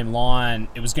the same line,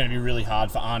 it was going to be really hard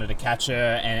for Anna to catch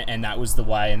her, and that was the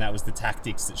way and that was the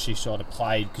tactics that she sort of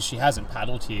played, because she hasn't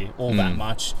paddled here all that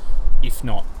much, if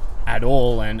not at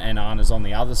all, and Anna's on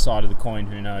the other side of the coin,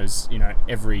 who knows,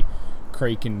 every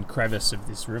creek and crevice of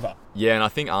this river. Yeah, and I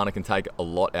think Anna can take a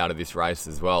lot out of this race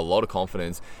as well. A lot of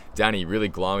confidence. Danny really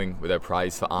glowing with her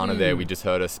praise for Anna there. We just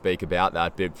heard her speak about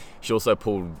that, but she also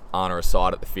pulled Anna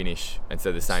aside at the finish and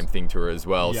said the same thing to her as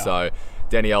well. Yeah. So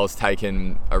Danielle's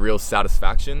taken a real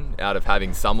satisfaction out of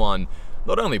having someone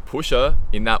not only push her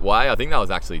in that way. I think that was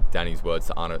actually Danny's words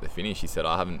to Anna at the finish. He said,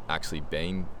 I haven't actually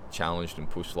been challenged and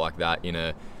pushed like that in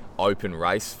a open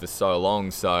race for so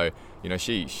long. So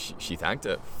she thanked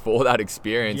her for that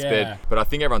experience. Yeah. But I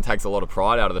think everyone takes a lot of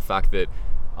pride out of the fact that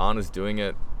Anna's doing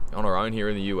it on her own here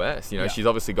in the US. She's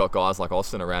obviously got guys like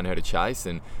Austin around her to chase,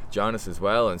 and Jonas as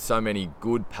well, and so many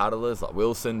good paddlers like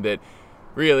Wilson. But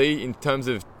really, in terms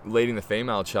of leading the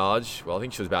female charge, well, I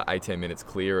think she was about 18 minutes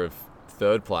clear of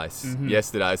third place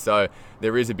yesterday. So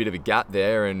there is a bit of a gap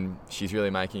there, and she's really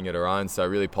making it her own. So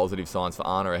really positive signs for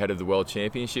Anna ahead of the World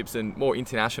Championships and more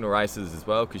international races as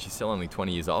well, because she's still only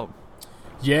 20 years old.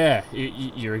 Yeah,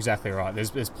 you're exactly right.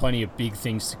 There's plenty of big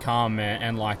things to come,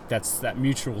 and like there's that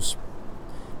mutual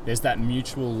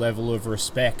level of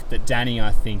respect that Danny,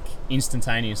 I think,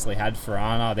 instantaneously had for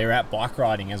Anna. They're out bike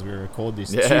riding as we record this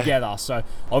together. So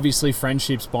obviously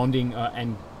friendships bonding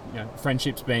and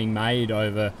friendships being made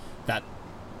over that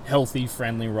healthy,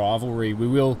 friendly rivalry. We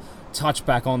will touch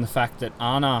back on the fact that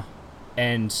Anna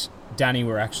and Danny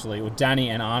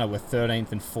and Anna were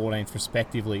 13th and 14th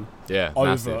respectively. Yeah,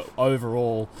 massive.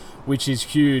 Overall, which is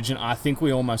huge. And I think we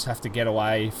almost have to get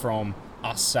away from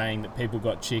us saying that people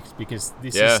got chicked, because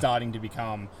this is starting to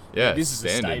become, this is a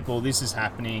staple. This is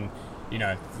happening.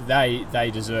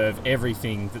 They deserve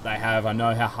everything that they have. I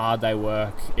know how hard they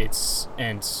work. It's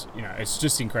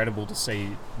just incredible to see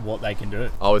what they can do.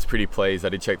 I was pretty pleased. I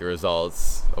did check the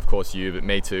results. Of course you, but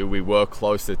me too. We were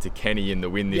closer to Kenny in the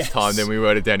win this time than we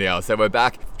were to Danielle. So we're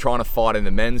back trying to fight in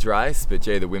the men's race, but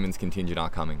the women's contingent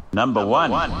aren't coming. Number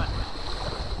one.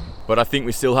 But I think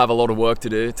we still have a lot of work to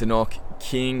do to knock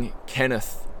King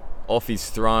Kenneth off his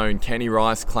throne. Kenny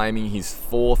Rice claiming his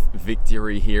 4th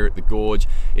victory here at the Gorge.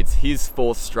 It's his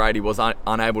 4th straight. He was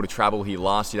unable to travel here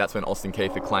last year. That's when Austin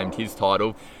Kiefer claimed his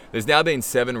title. There's now been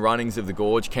 7 runnings of the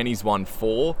Gorge. Kenny's won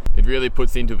 4. It really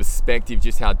puts into perspective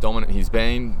just how dominant he's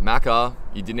been. Macca,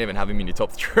 you didn't even have him in your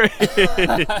top 3.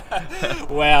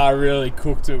 Wow, I really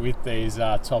cooked it with these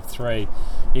top 3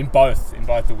 in both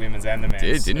the women's and the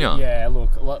men's. Didn't you? Yeah, look,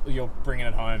 you're bringing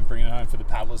it home for the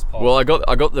paddlers pod. Well, I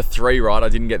got the 3 right. I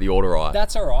didn't get the order right.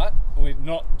 That's all right. We're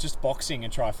not just boxing a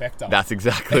trifecta. That's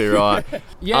exactly right.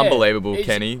 Unbelievable,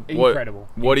 Kenny. Incredible.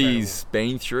 What he's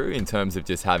been through in terms of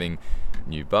just having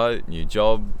new boat, new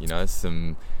job,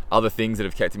 some other things that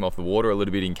have kept him off the water a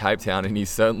little bit in Cape Town, and he's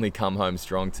certainly come home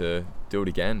strong to do it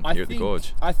again here at the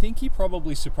Gorge. I think he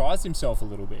probably surprised himself a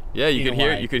little bit. Yeah, you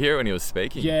could hear it when he was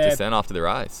speaking just then after the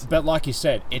race. But like you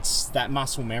said, it's that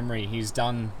muscle memory. He's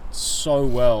done so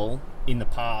well in the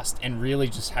past and really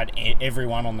just had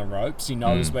everyone on the ropes. He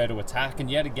knows where to attack,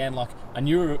 and yet again, like I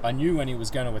knew when he was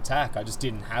going to attack. I just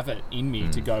didn't have it in me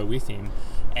to go with him,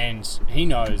 and he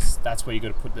knows that's where you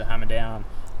got to put the hammer down.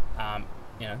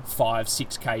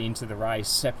 5-6k into the race,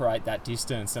 separate that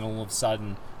distance, and all of a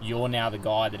sudden you're now the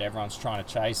guy that everyone's trying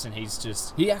to chase. And his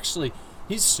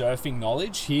surfing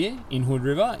knowledge here in Hood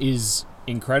River is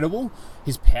incredible.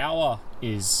 His power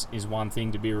is one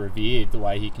thing to be revered, the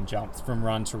way he can jump from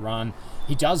run to run.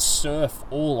 He does surf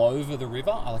all over the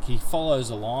river. Like, he follows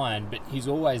a line, but he's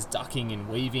always ducking and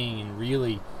weaving and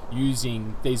really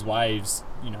using these waves,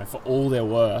 for all their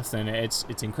worth. And it's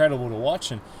incredible to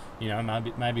watch. And,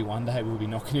 maybe one day we'll be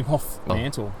knocking him off the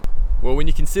mantle. Well, when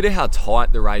you consider how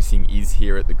tight the racing is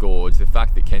here at the Gorge, the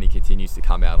fact that Kenny continues to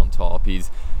come out on top is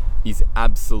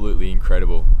absolutely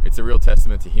incredible. It's a real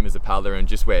testament to him as a paddler and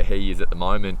just where he is at the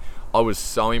moment. I was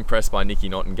so impressed by Nicky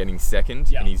Naughton getting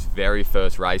second in his very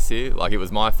first race here. Like, it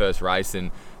was my first race,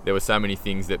 and there were so many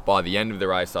things that by the end of the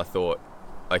race I thought,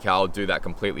 okay, I'll do that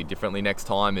completely differently next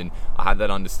time, and I had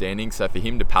that understanding. So for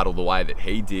him to paddle the way that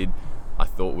he did, I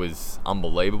thought was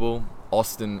unbelievable.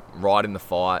 Austin right in the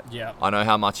fight. Yeah. I know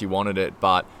how much he wanted it,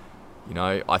 but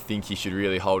I think he should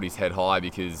really hold his head high,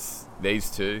 because these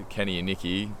two, Kenny and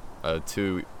Nicky, are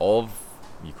two of,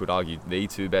 you could argue, the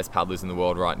two best paddlers in the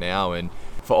world right now. And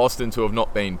for Austin to have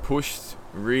not been pushed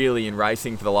really in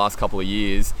racing for the last couple of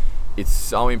years, it's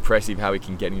so impressive how he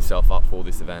can get himself up for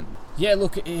this event. Yeah,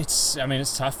 look, it's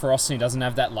tough for Austin. He doesn't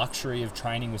have that luxury of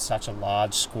training with such a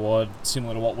large squad,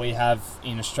 similar to what we have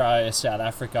in Australia, South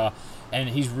Africa. And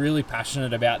he's really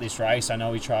passionate about this race. I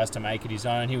know he tries to make it his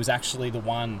own. He was actually the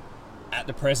one at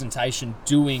the presentation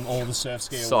doing all the surf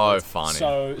ski awards.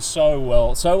 Funny. So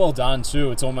well done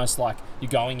too. It's almost like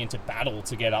you're going into battle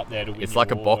to get up there to win. It's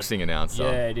like award. A boxing announcer.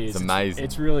 Yeah, it is. It's amazing.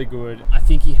 It's really good. I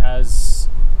think he has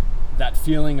that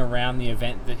feeling around the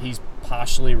event that he's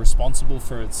partially responsible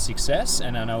for its success.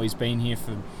 And I know he's been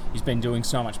doing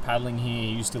so much paddling here.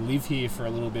 He used to live here for a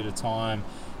little bit of time,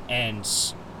 and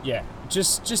yeah,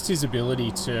 just his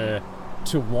ability to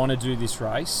want to do this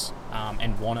race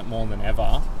and want it more than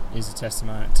ever is a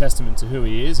testament to who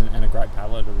he is and a great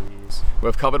paddler to who he is.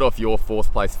 We've covered off your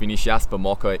fourth place finish, Jasper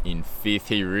Macca in fifth.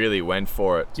 He really went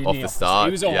for it off the start.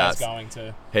 He was always going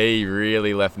to. He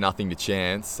really left nothing to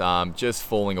chance, just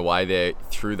falling away there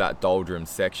through that doldrum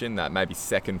section, that maybe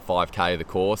second 5K of the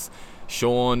course.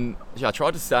 Sean, I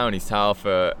tried to stay on his tail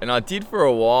and I did for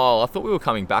a while. I thought we were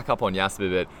coming back up on Jasper,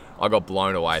 but I got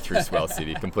blown away through Swell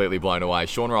City, completely blown away.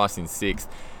 Sean Rice in sixth.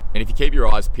 And if you keep your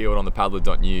eyes peeled on the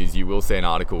paddler.news, you will see an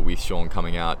article with Sean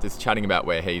coming out, just chatting about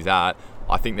where he's at.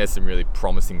 I think there's some really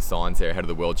promising signs there ahead of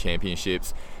the World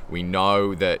Championships. We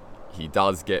know that he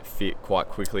does get fit quite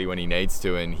quickly when he needs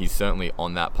to, and he's certainly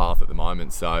on that path at the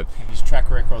moment. So his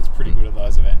track record's pretty good at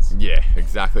those events. Yeah,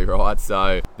 exactly right.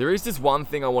 So there is just one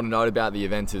thing I want to note about the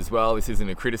event as well. This isn't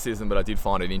a criticism, but I did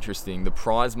find it interesting. The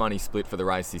prize money split for the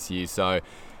race this year. So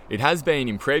it has been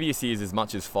in previous years as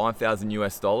much as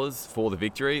 $5,000 for the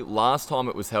victory. Last time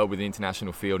it was held with the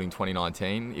international field in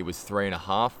 2019, it was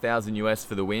 $3,500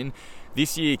 for the win.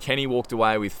 This year, Kenny walked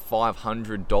away with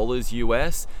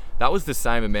 $500 That was the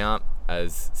same amount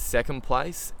as second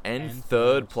place and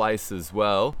third place as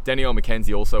well. Danielle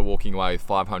McKenzie also walking away with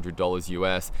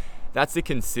 $500 That's a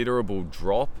considerable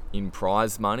drop in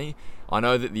prize money. I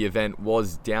know that the event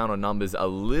was down on numbers a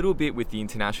little bit with the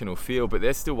international field, but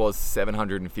there still was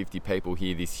 750 people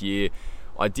here this year.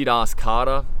 I did ask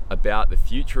Carter about the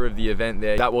future of the event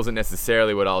there. That wasn't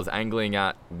necessarily what I was angling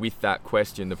at with that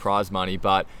question, the prize money,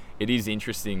 but it is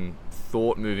interesting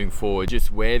thought moving forward,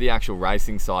 just where the actual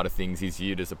racing side of things is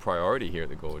viewed as a priority here at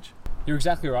the Gorge. You're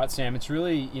exactly right, Sam. It's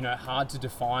really, hard to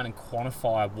define and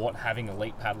quantify what having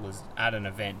elite paddlers at an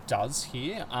event does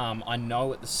here. I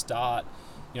know at the start,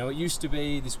 it used to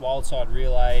be this Wildside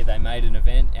Relay. They made an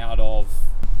event out of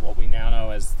what we now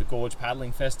know as the Gorge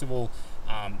Paddling Festival,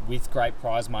 with great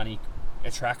prize money,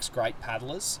 attracts great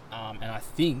paddlers. And I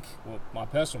think, my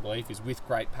personal belief is with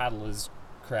great paddlers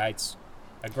creates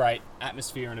a great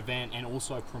atmosphere and event, and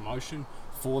also promotion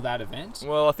for that event.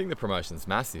 Well, I think the promotion's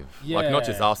massive. Yeah. Like, not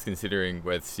just us, considering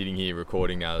we're sitting here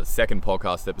recording our second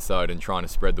podcast episode and trying to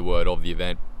spread the word of the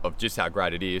event, of just how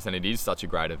great it is, and it is such a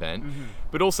great event,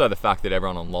 but also the fact that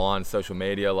everyone online, social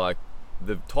media, like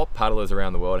the top paddlers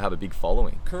around the world have a big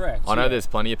following. Correct. I know there's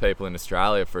plenty of people in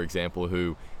Australia, for example,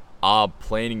 who are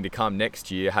planning to come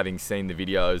next year, having seen the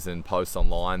videos and posts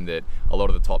online that a lot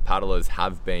of the top paddlers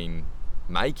have been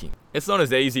making. It's not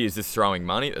as easy as just throwing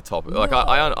money at the top. No. Like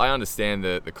I understand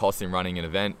the cost in running an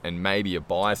event and maybe a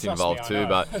bias involved too,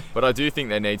 but I do think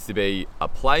there needs to be a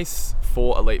place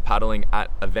for elite paddling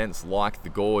at events like the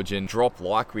Gorge, and drop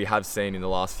like we have seen in the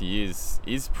last few years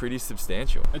is pretty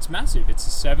substantial. It's massive. It's a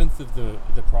seventh of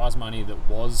the prize money that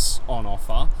was on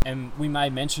offer, and we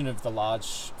made mention of the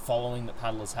large following that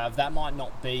paddlers have. That might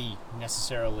not be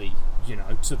necessarily,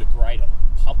 to the greater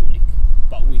public,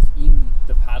 but within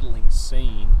the paddling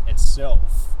scene, it's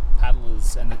itself,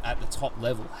 paddlers and at the top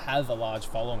level have a large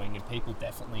following, and people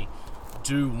definitely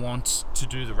do want to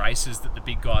do the races that the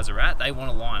big guys are at. They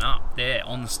want to line up there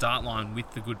on the start line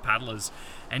with the good paddlers,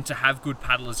 and to have good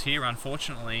paddlers here,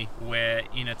 unfortunately, we're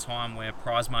in a time where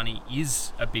prize money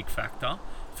is a big factor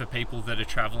for people that are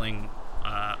travelling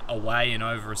away and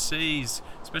overseas,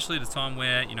 especially at a time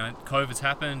where, you know, COVID's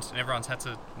happened and everyone's had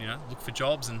to, you know, look for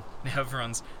jobs, and now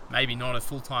everyone's maybe not a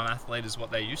full-time athlete as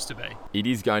what they used to be. It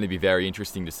is going to be very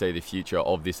interesting to see the future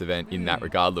of this event in that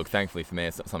regard. Look, thankfully for me,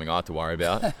 it's not something I have to worry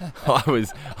about. I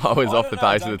was off the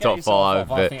pace of the top 5.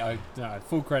 But I think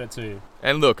full credit to you.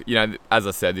 And look, you know, as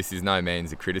I said, this is no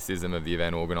means a criticism of the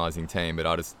event organising team,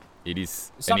 but it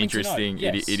is an interesting,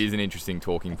 yes. it is an interesting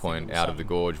talking point out of the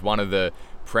Gorge. One of the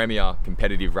premier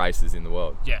competitive races in the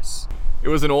world. Yes. It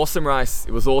was an awesome race.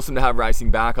 It was awesome to have racing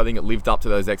back. I think it lived up to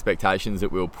those expectations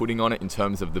that we were putting on it in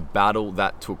terms of the battle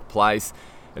that took place.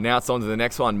 And now it's on to the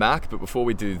next one, Mac. But before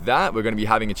we do that, we're going to be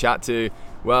having a chat to,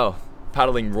 well,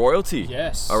 paddling royalty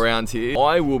around here.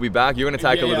 I will be back. You're going to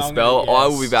take a little spell. I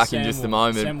will be back in just a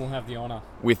moment. Sam will have the honour.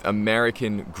 With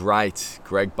American great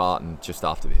Greg Barton just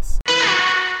after this.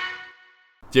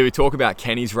 Do we talk about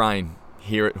Kenny's reign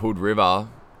here at Hood River?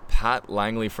 Pat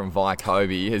Langley from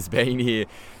Vaikobi has been here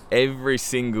every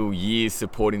single year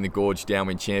supporting the Gorge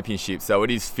Downwind Championships. So it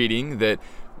is fitting that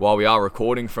while we are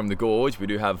recording from the Gorge, we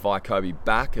do have Vaikobi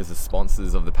back as the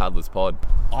sponsors of the Paddlers Pod.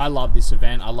 I love this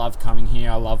event. I love coming here.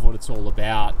 I love what it's all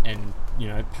about. And, you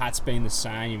know, Pat's been the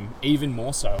same, even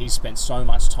more so. He's spent so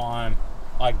much time.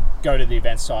 I go to the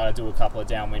event site, I do a couple of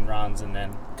downwind runs and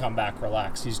then come back,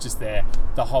 relax. He's just there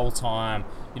the whole time,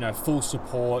 you know, full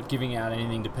support, giving out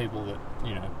anything to people that,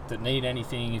 you know, that need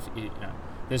anything. If you know,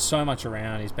 there's so much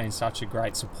around. He's been such a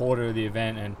great supporter of the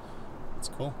event, and it's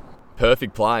cool.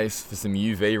 Perfect place for some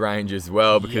UV range as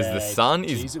well, because the sun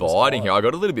is biting here. I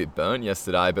got a little bit burnt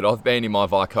yesterday, but I've been in my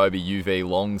Vaikobi UV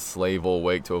long sleeve all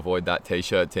week to avoid that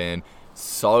t-shirt tan.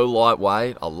 So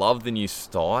lightweight. I love the new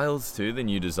styles too, the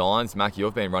new designs. Macca,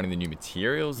 you've been running the new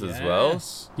materials as well.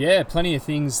 Yeah, plenty of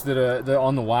things that are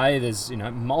on the way. There's, you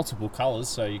know, multiple colours,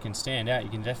 so you can stand out. You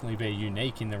can definitely be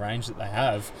unique in the range that they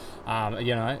have.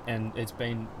 You know, and it's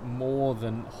been more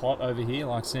than hot over here.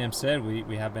 Like Sam said,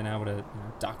 we have been able to, you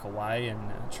know, duck away and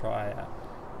try.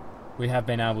 We have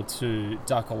been able to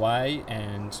duck away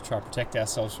and try to protect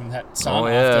ourselves from that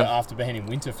sun after being in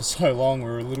winter for so long.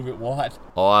 We're a little bit white.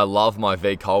 I love my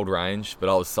V cold range, but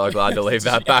I was so glad to leave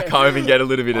that back home and get a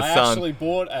little bit of sun. I actually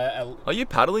bought Are you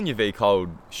paddling your V cold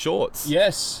shorts?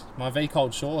 Yes, my V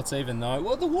cold shorts, even though,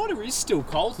 well, the water is still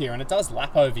cold here and it does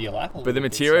lap over your lap a little bit. But the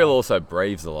material also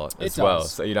breathes a lot as well,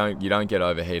 so you don't get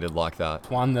overheated like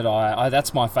that. One that I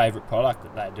that's my favourite product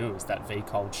that they do is that V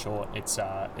cold short. It's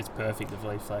perfect, the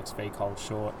V Flex V cold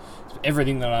short. It's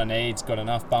everything that I need. It's got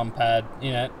enough bum pad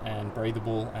in it and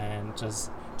breathable, and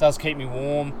just does keep me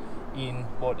warm in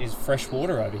what is fresh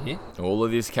water over here. All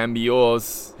of this can be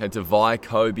yours. Head to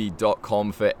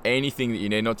vaikobi.com for anything that you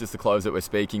need, not just the clothes that we're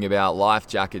speaking about, life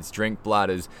jackets, drink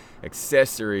bladders,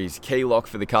 accessories, key lock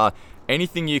for the car,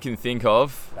 anything you can think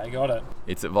of. They got it.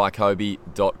 It's at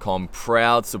vaikobi.com.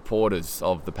 Proud supporters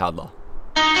of the paddler.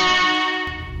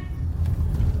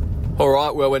 All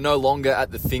right, well, we're no longer at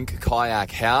the Think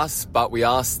Kayak House, but we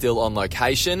are still on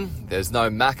location. There's no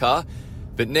Macca.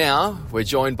 But now we're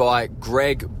joined by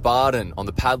Greg Barton on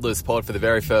the Paddlers Pod for the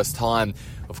very first time.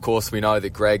 Of course, we know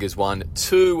that Greg has won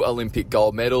 2 Olympic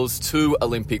gold medals, 2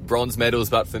 Olympic bronze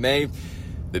medals. But for me,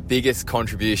 the biggest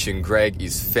contribution, Greg,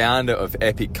 is founder of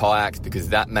Epic Kayaks, because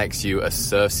that makes you a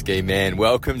surf ski man.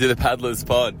 Welcome to the Paddlers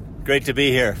Pod. Great to be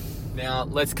here. Now,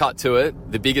 let's cut to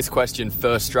it. The biggest question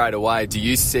first straight away. Do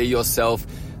you see yourself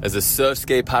as a surf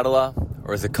ski paddler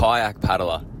or as a kayak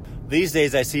paddler? These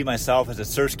days, I see myself as a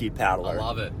surf ski paddler. I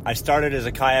love it. I started as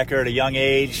a kayaker at a young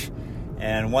age,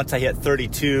 and once I hit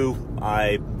 32,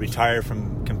 I retired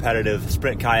from competitive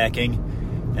sprint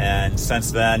kayaking, and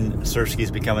since then, surf ski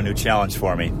has become a new challenge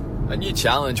for me. A new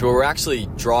challenge? Well, we're actually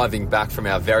driving back from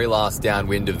our very last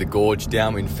downwind of the Gorge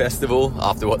Downwind Festival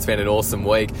after what's been an awesome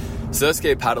week. Surf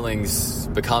ski paddling's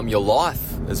become your life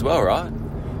as well, right?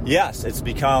 Yes, it's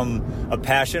become a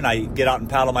passion. I get out and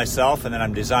paddle myself, and then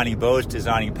I'm designing boats,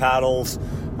 designing paddles,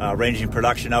 arranging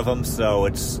production of them, so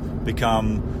it's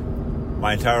become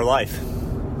my entire life.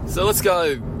 So let's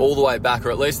go all the way back,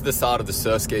 or at least the start of the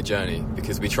surf ski journey,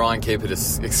 because we try and keep it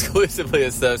exclusively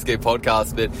a surf ski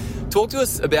podcast. But talk to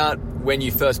us about when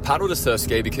you first paddled a surf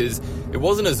ski, because it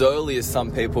wasn't as early as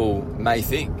some people may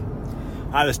think.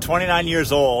 I was 29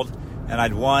 years old, and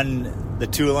I'd won the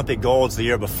 2 Olympic golds the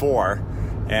year before.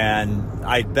 And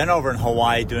I'd been over in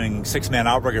Hawaii doing 6-man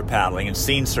outrigger paddling and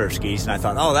seen surf skis, and I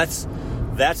thought, oh, that's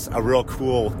that's a real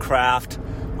cool craft.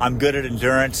 I'm good at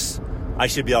endurance. I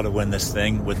should be able to win this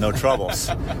thing with no troubles.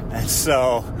 And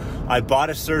so I bought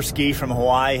a surf ski from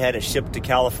Hawaii, had it shipped to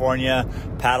California,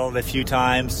 paddled a few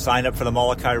times, signed up for the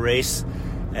Molokai race,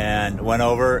 and went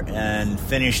over and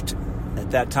finished.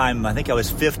 At that time, I think I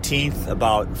was 15th,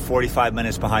 about 45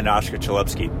 minutes behind Oscar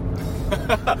Chalupsky.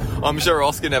 I'm sure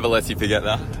Oscar never lets you forget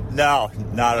that. No,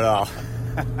 not at all.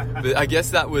 But I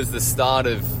guess that was the start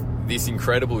of this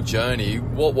incredible journey.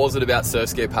 What was it about surf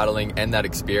ski paddling and that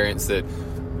experience that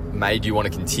made you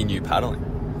want to continue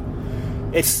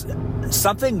paddling? It's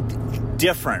something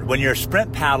different. When you're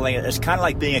sprint paddling, it's kind of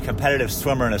like being a competitive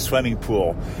swimmer in a swimming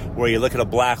pool where you look at a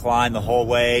black line the whole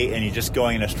way and you're just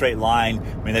going in a straight line.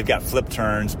 I mean, they've got flip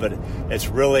turns, but it's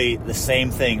really the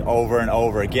same thing over and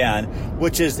over again,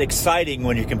 which is exciting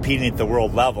when you're competing at the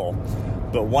world level.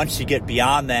 But once you get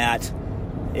beyond that,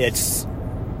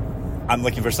 I'm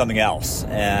looking for something else,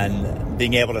 and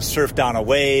being able to surf down a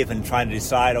wave and trying to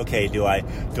decide, okay, do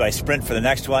I sprint for the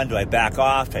next one? Do I back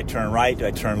off? Do I turn right? Do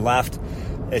I turn left?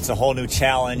 It's a whole new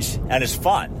challenge, and it's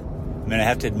fun. I mean, I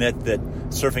have to admit that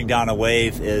surfing down a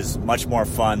wave is much more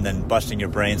fun than busting your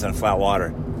brains on flat water.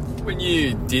 When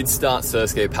you did start surf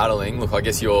ski paddling, look, I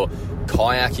guess your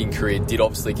kayaking career did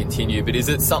obviously continue, but is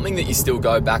it something that you still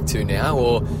go back to now,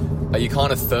 or are you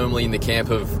kind of firmly in the camp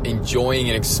of enjoying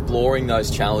and exploring those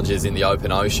challenges in the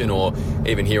open ocean or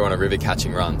even here on a river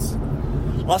catching runs?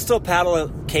 I'll still paddle a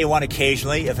K1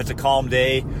 occasionally. If it's a calm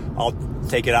day, I'll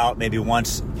take it out maybe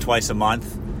once, twice a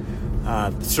month.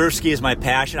 Surf ski is my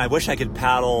passion. I wish I could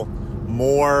paddle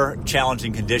more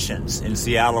challenging conditions. In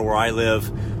Seattle, where I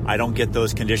live, I don't get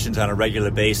those conditions on a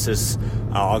regular basis.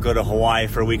 I'll go to Hawaii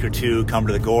for a week or two, come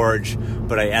to the Gorge,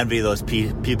 but I envy those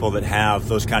people that have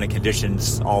those kind of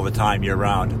conditions all the time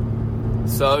year-round.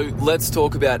 So let's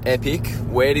talk about Epic.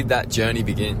 Where did that journey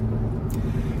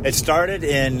begin? It started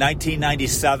in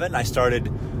 1997. I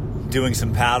started doing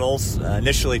some paddles,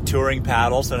 initially touring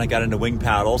paddles, then I got into wing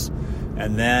paddles,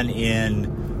 and then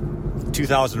in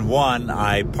 2001,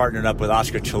 I partnered up with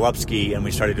Oscar Chalupsky and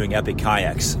we started doing Epic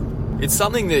kayaks. It's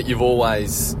something that you've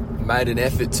always made an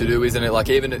effort to do, isn't it? Like,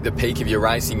 even at the peak of your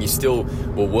racing, you still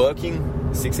were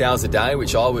working 6 hours a day,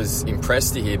 which I was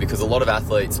impressed to hear, because a lot of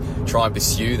athletes try and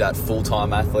pursue that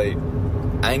full-time athlete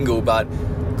angle, but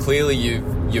clearly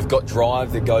you've got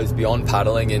drive that goes beyond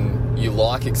paddling and you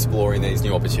like exploring these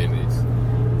new opportunities.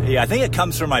 Yeah, I think it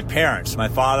comes from my parents. My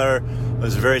father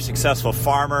was a very successful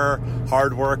farmer,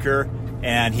 hard worker,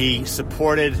 and he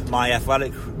supported my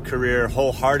athletic career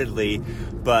wholeheartedly,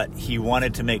 but he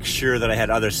wanted to make sure that I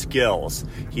had other skills.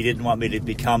 He didn't want me to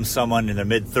become someone in their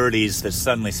mid-30s that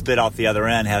suddenly spit out the other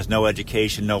end, has no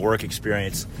education, no work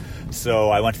experience. So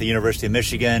I went to the University of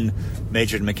Michigan,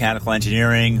 majored in mechanical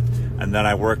engineering, and then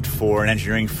I worked for an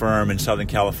engineering firm in Southern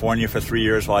California for 3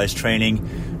 years while I was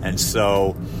training. And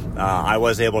so I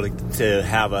was able to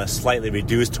have a slightly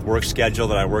reduced work schedule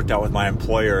that I worked out with my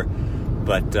employer.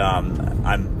 But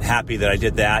I'm happy that I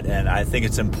did that, and I think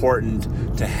it's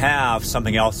important to have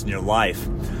something else in your life.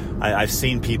 I've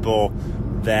seen people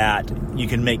that you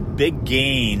can make big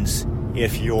gains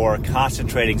if you're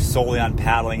concentrating solely on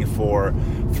paddling for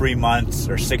 3 months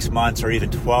or 6 months or even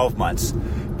 12 months.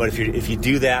 But if you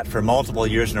do that for multiple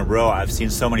years in a row, I've seen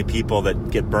so many people that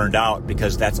get burned out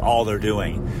because that's all they're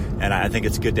doing. And I think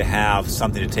it's good to have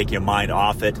something to take your mind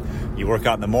off it. You work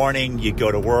out in the morning, you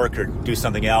go to work or do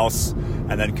something else,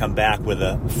 and then come back with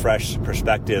a fresh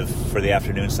perspective for the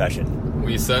afternoon session.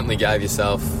 Well, you certainly gave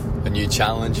yourself a new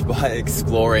challenge by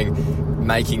exploring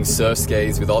making surf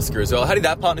skis with Oscar as well. How did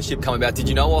that partnership come about? Did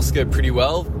you know Oscar pretty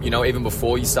well, even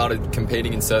before you started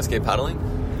competing in surf ski paddling?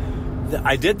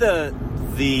 I did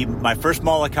my first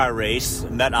Molokai race,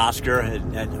 met Oscar,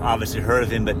 had obviously heard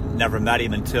of him, but never met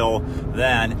him until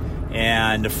then.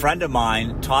 And a friend of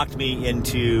mine talked me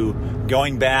into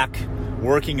going back,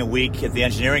 working a week at the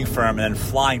engineering firm, and then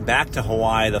flying back to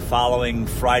Hawaii the following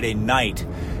Friday night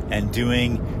and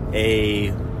doing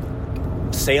a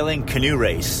sailing canoe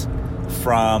race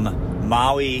from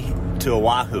Maui to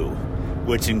Oahu,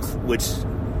 which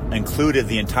included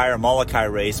the entire Molokai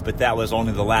race, but that was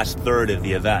only the last third of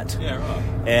the event. Yeah,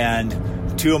 right.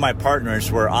 And two of my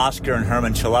partners were Oscar and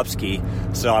Herman Chalupsky,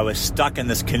 so I was stuck in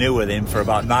this canoe with him for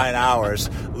about 9 hours,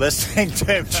 listening to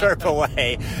him chirp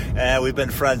away, and we've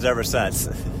been friends ever since.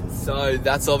 So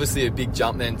that's obviously a big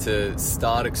jump then to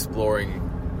start exploring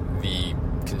the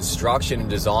construction and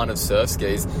design of surf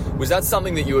skis. Was that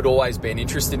something that you had always been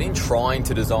interested in, trying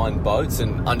to design boats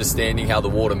and understanding how the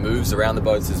water moves around the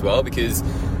boats as well? Because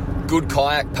good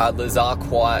kayak paddlers are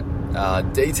quite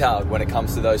detailed when it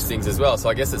comes to those things as well. So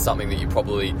I guess it's something that you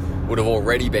probably would have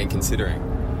already been considering.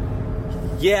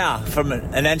 Yeah, from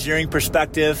an engineering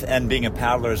perspective and being a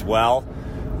paddler as well,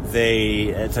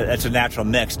 it's a natural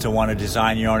mix to want to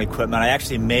design your own equipment. I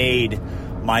actually made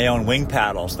my own wing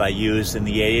paddles that I used in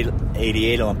the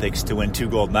 88 Olympics to win 2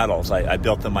 gold medals. I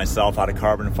built them myself out of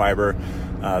carbon fiber.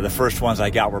 The first ones I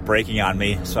got were breaking on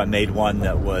me, so I made one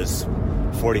that was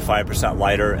 45%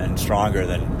 lighter and stronger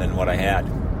than what I had.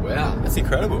 Wow, that's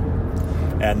incredible.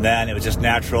 And then it was just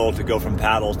natural to go from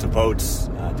paddles to boats,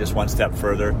 just one step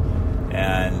further.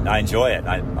 And I enjoy it.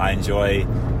 I enjoy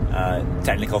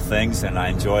technical things, and I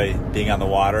enjoy being on the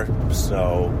water.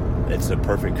 So it's a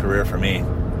perfect career for me.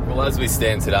 Well, as we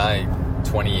stand today,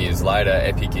 20 years later,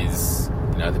 Epic is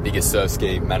the biggest surf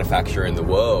ski manufacturer in the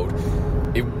world.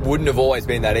 It wouldn't have always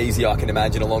been that easy, I can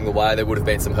imagine. Along the way, there would have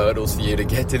been some hurdles for you to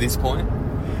get to this point.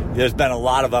 There's been a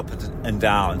lot of ups and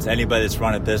downs. Anybody that's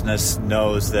run a business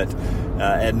knows that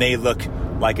it may look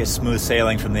like it's smooth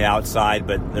sailing from the outside,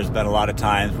 but there's been a lot of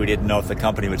times we didn't know if the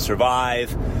company would survive,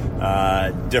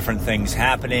 different things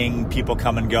happening, people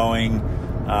come and going,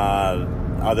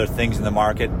 other things in the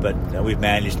market, but we've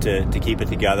managed to keep it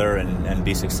together and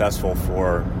be successful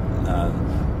for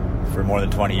more than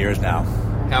 20 years now.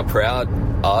 How proud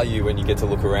are you when you get to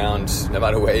look around, no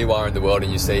matter where you are in the world,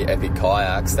 and you see Epic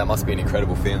kayaks? That must be an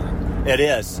incredible feeling. It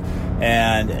is.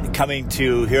 And coming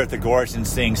to here at the Gorge and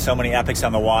seeing so many Epics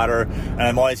on the water, and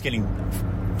I'm always getting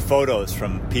photos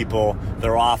from people that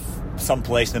are off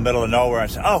someplace in the middle of nowhere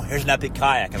and say, oh, here's an Epic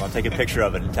kayak, and they'll take a picture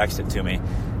of it and text it to me.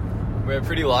 We're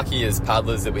pretty lucky as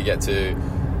paddlers that we get to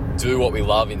do what we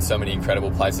love in so many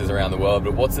incredible places around the world,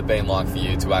 but what's it been like for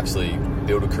you to actually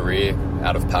build a career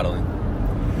out of paddling?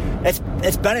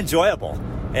 It's been enjoyable,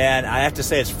 and I have to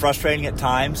say it's frustrating at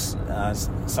times.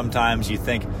 Sometimes you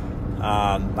think,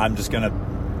 I'm just going to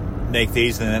make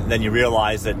these, and then you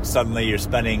realize that suddenly you're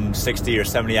spending 60 or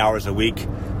 70 hours a week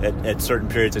at certain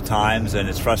periods of times, and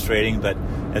it's frustrating, but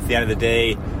at the end of the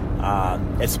day,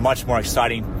 it's much more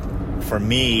exciting for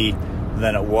me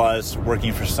than it was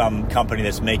working for some company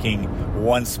that's making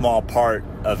one small part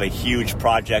of a huge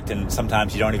project, and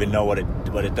sometimes you don't even know what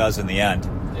it does in the end.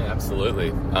 Yeah,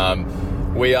 absolutely.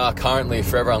 We are currently,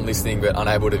 for everyone listening but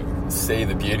unable to see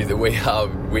the beauty that we are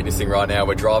witnessing right now,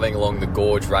 we're driving along the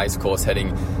Gorge racecourse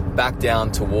heading back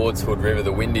down towards Hood River.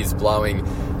 The wind is blowing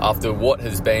after what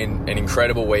has been an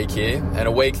incredible week here, and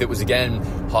a week that was again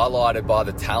highlighted by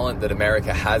the talent that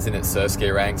America has in its surf ski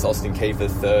ranks. Austin Kiefer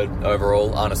 3rd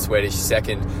overall, Anna Swedish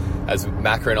 2nd, as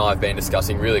Macca and I have been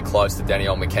discussing, really close to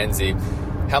Danielle McKenzie.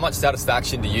 How much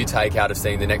satisfaction do you take out of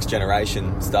seeing the next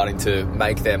generation starting to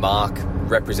make their mark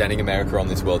representing America on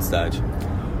this world stage?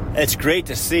 It's great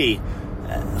to see.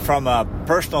 From a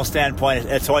personal standpoint,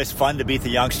 it's always fun to beat the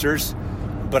youngsters,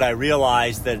 but I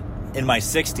realize that in my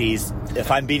 60s, if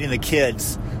I'm beating the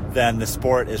kids, then the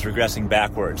sport is regressing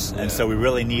backwards. And so we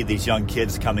really need these young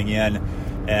kids coming in,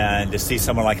 and to see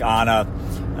someone like Anna,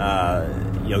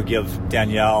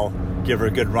 give her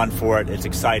a good run for it, it's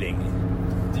exciting.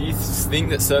 Do you think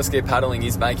that surf ski paddling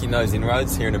is making those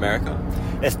inroads here in America?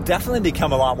 It's definitely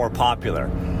become a lot more popular.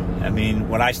 I mean,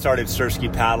 when I started surf ski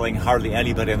paddling, hardly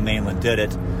anybody on the mainland did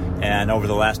it. And over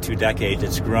the last 2 decades,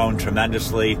 it's grown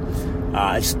tremendously.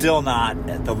 It's still not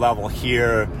at the level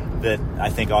here that I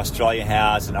think Australia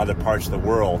has and other parts of the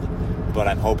world. But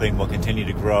I'm hoping we'll continue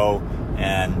to grow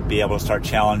and be able to start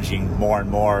challenging more and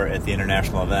more at the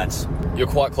international events. You're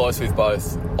quite close with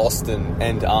both Austin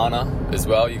and Anna as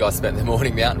well. You guys spent the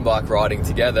morning mountain bike riding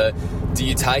together. Do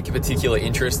you take a particular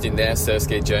interest in their surf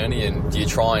ski journey, and do you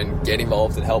try and get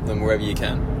involved and help them wherever you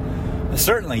can?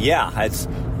 Certainly, yeah.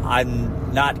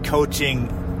 I'm not coaching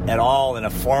at all in a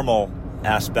formal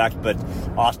aspect, but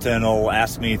Austin will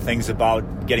ask me things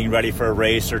about getting ready for a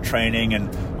race or training, and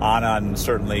Anna, I'm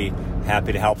certainly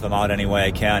happy to help them out any way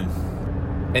I can.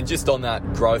 And just on that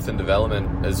growth and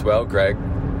development as well, Greg,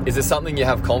 is there something you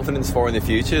have confidence for in the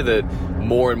future, that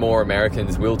more and more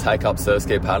Americans will take up surf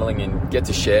ski paddling and get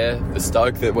to share the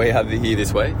stoke that we have here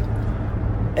this week?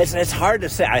 It's hard to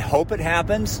say. I hope it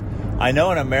happens. I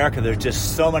know in America there's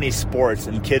just so many sports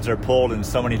and kids are pulled in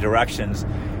so many directions,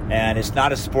 and it's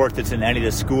not a sport that's in any of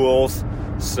the schools,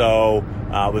 so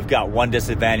we've got one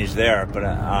disadvantage there, but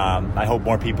I hope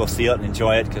more people see it and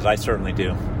enjoy it, because I certainly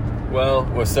do. Well,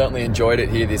 we've certainly enjoyed it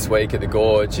here this week at the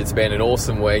Gorge. It's been an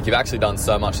awesome week. You've actually done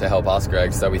so much to help us,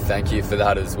 Greg, so we thank you for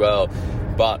that as well.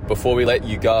 But before we let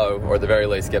you go, or at the very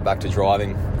least get back to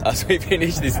driving, as we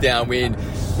finish this downwind,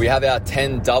 we have our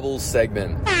 10 doubles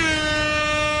segment,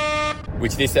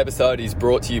 which this episode is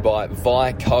brought to you by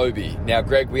Vaikobi. Now,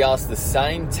 Greg, we asked the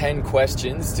same 10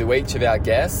 questions to each of our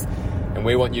guests, and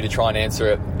we want you to try and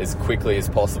answer it as quickly as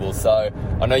possible. So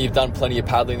I know you've done plenty of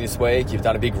paddling this week, you've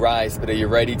done a big race, but are you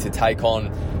ready to take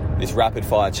on this rapid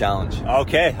fire challenge.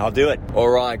 Okay, I'll do it. All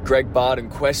right, Greg Barton,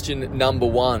 question number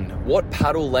 1. What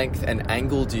paddle length and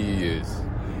angle do you use?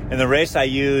 In the race, I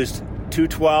used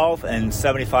 212 and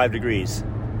 75 degrees.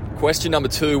 Question number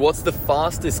 2, what's the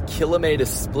fastest kilometre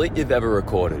split you've ever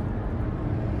recorded?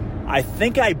 I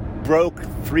think I broke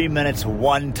 3 minutes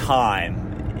one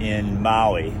time in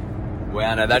Maui.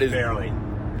 Wow, no, that is... Barely.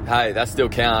 Hey, that still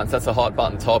counts. That's a hot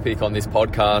button topic on this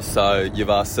podcast, so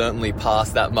you've certainly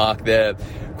passed that mark there.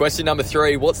 Question number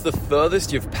 3, what's the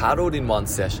furthest you've paddled in one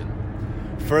session?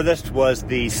 Furthest was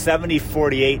the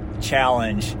 70-48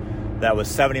 challenge. That was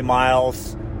 70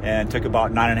 miles and took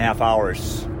about 9.5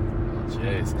 hours.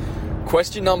 Jeez.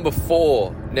 Question number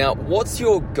 4. Now, what's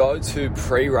your go-to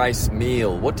pre-race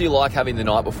meal? What do you like having the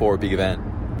night before a big event?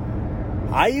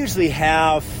 I usually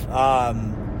have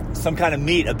some kind of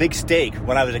meat, a big steak.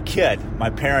 When I was a kid, my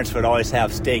parents would always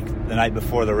have steak the night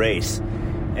before the race.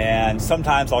 And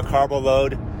sometimes I'll carbo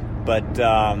load, but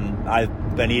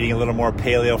I've been eating a little more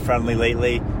paleo-friendly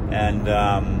lately, and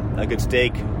a good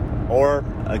steak or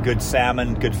a good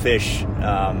salmon, good fish.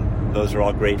 Those are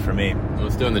all great for me. I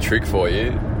was doing the trick for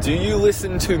you. Do you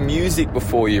listen to music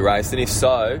before you race? And if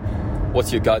so,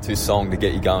 what's your go-to song to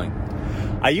get you going?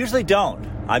 I usually don't.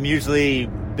 I'm usually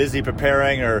busy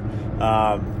preparing or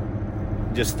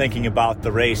just thinking about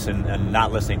the race and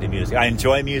not listening to music. I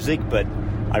enjoy music, but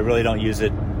I really don't use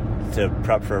it to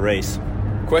prep for a race.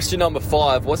 Question number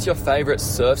 5. What's your favourite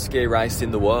surf ski race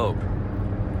in the world?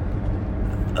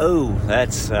 Oh,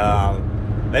 that's...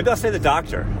 maybe I'll say the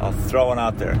Doctor. I'll throw one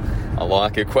out there. I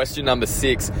like it. Question number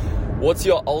 6. What's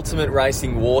your ultimate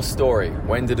racing war story?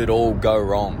 When did it all go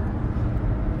wrong?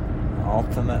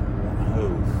 Ultimate...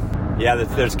 Oh. Yeah,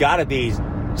 there's got to be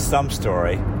some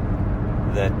story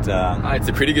that... It's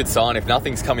a pretty good sign. If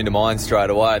nothing's coming to mind straight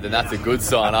away, then that's a good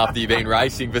sign after you've been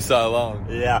racing for so long.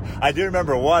 Yeah, I do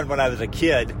remember one when I was a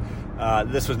kid.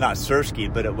 This was not surf ski,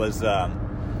 but it was a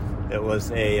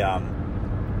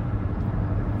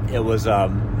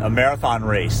marathon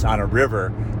race on a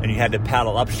river, and you had to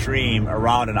paddle upstream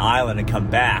around an island and come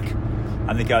back.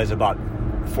 I think I was about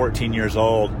 14 years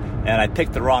old, and I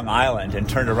picked the wrong island and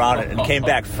turned around and came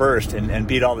back first and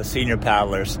beat all the senior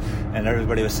paddlers. And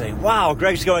everybody was saying, wow,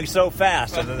 Greg's going so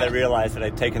fast. And then they realized that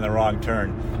I'd taken the wrong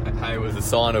turn. Hey, it was a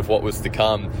sign of what was to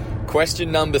come.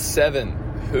 Question number 7.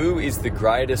 Who is the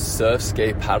greatest surf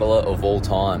ski paddler of all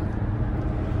time?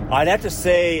 I'd have to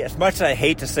say, as much as I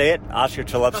hate to say it, Oscar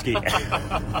Chalupsky.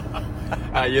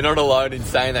 You're not alone in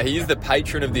saying that. He is the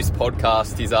patron of this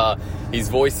podcast. His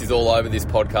voice is all over this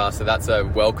podcast, so that's a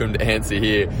welcomed answer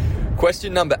here.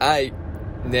 Question number 8.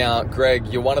 Now, Greg,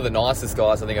 you're one of the nicest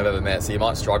guys I think I've ever met, so you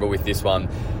might struggle with this one.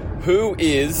 Who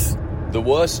is the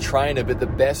worst trainer but the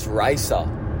best racer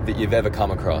that you've ever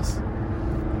come across?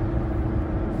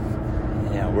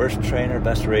 Yeah, worst trainer,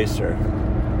 best racer.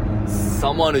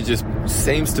 Someone who just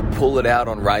seems to pull it out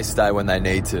on race day when they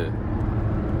need to.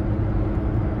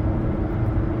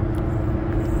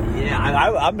 Yeah,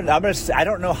 I'm gonna say, I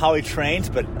don't know how he trains,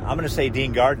 but I'm gonna say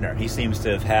Dean Gardner. He seems to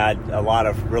have had a lot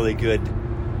of really good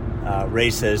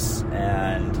races,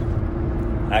 and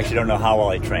I actually don't know how well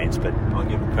he trains, but I'll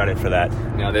give him credit for that.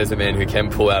 Now there's a man who can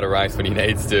pull out a race when he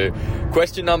needs to.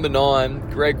 Question number 9.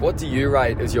 Greg, what do you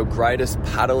rate as your greatest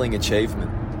paddling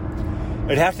achievement?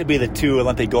 It'd have to be the 2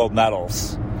 Olympic gold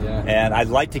medals. Yeah. And I'd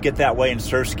like to get that way in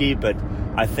surf ski, but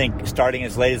I think starting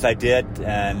as late as I did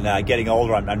and getting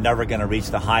older, I'm never going to reach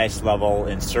the highest level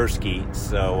in surf ski.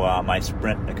 So my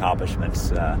sprint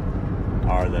accomplishments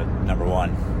are the number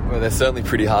 1. Well, they're certainly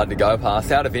pretty hard to go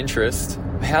past. Out of interest,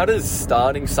 how does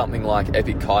starting something like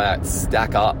Epic Kayak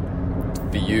stack up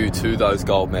for you to those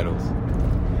gold medals?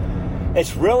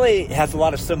 It really has a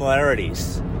lot of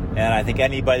similarities. And I think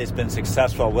anybody that's been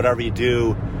successful at whatever you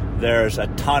do, there's a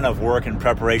ton of work and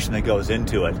preparation that goes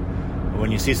into it. When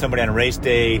you see somebody on race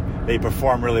day, they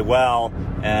perform really well,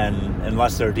 and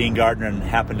unless they're Dean Gardner and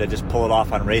happen to just pull it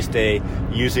off on race day,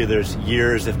 usually there's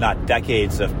years, if not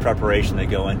decades, of preparation that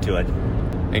go into it.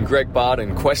 And Greg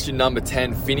Barton, question number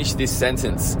 10, finish this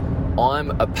sentence.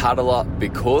 I'm a paddler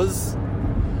because...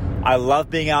 I love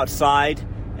being outside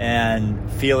and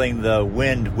feeling the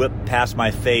wind whip past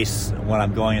my face when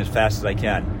I'm going as fast as I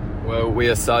can. Well, we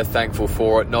are so thankful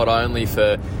for it, not only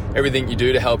for everything you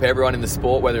do to help everyone in the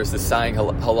sport, whether it's the saying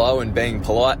hello and being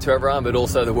polite to everyone, but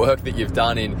also the work that you've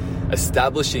done in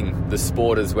establishing the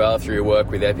sport as well through your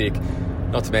work with Epic.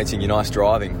 Not to mention your nice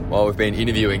driving while we've been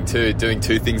interviewing too, doing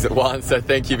 2 things at once. So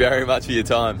thank you very much for your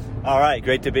time. All right,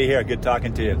 great to be here. Good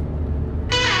talking to you.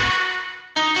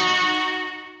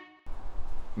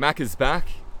 Macca's back.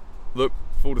 Look,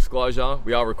 full disclosure,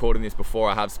 we are recording this before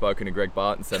I have spoken to Greg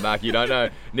Barton. So, Mac, you don't know,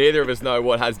 neither of us know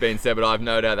what has been said, but I've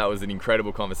no doubt that was an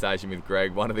incredible conversation with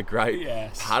Greg, one of the great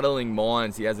paddling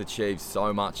minds. He has achieved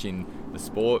so much in the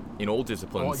sport, in all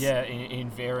disciplines.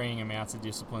 In varying amounts of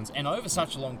disciplines, and over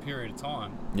such a long period of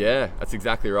time. Yeah, that's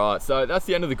exactly right. So that's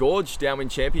the end of the Gorge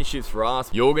Downwind Championships for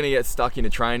us. You're going to get stuck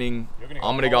into training.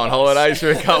 I'm going to go on holidays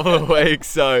for a couple of weeks.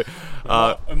 So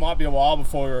it might be a while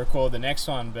before we record the next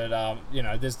one, but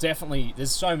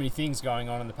there's so many things going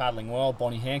on in the paddling world.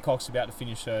 Bonnie Hancock's about to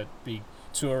finish her big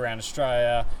tour around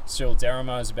Australia. Cyril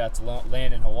Deramo is about to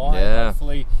land in Hawaii.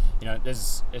 Hopefully,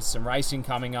 there's some racing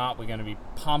coming up. We're going to be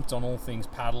pumped on all things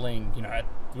paddling.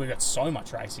 We've got so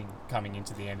much racing coming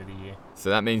into the end of the year. So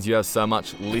that means you have so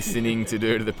much listening to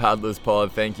do to the Paddlers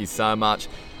Pod. Thank you so much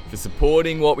for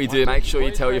supporting what we do. Make sure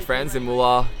you tell your friends, and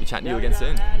we'll be chatting to you again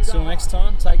soon. Until next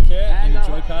time, take care and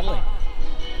enjoy paddling.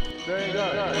 Very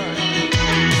good.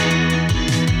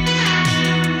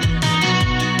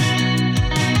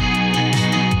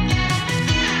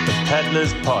 The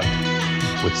Paddlers Pod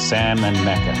with Sam and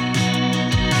Macca.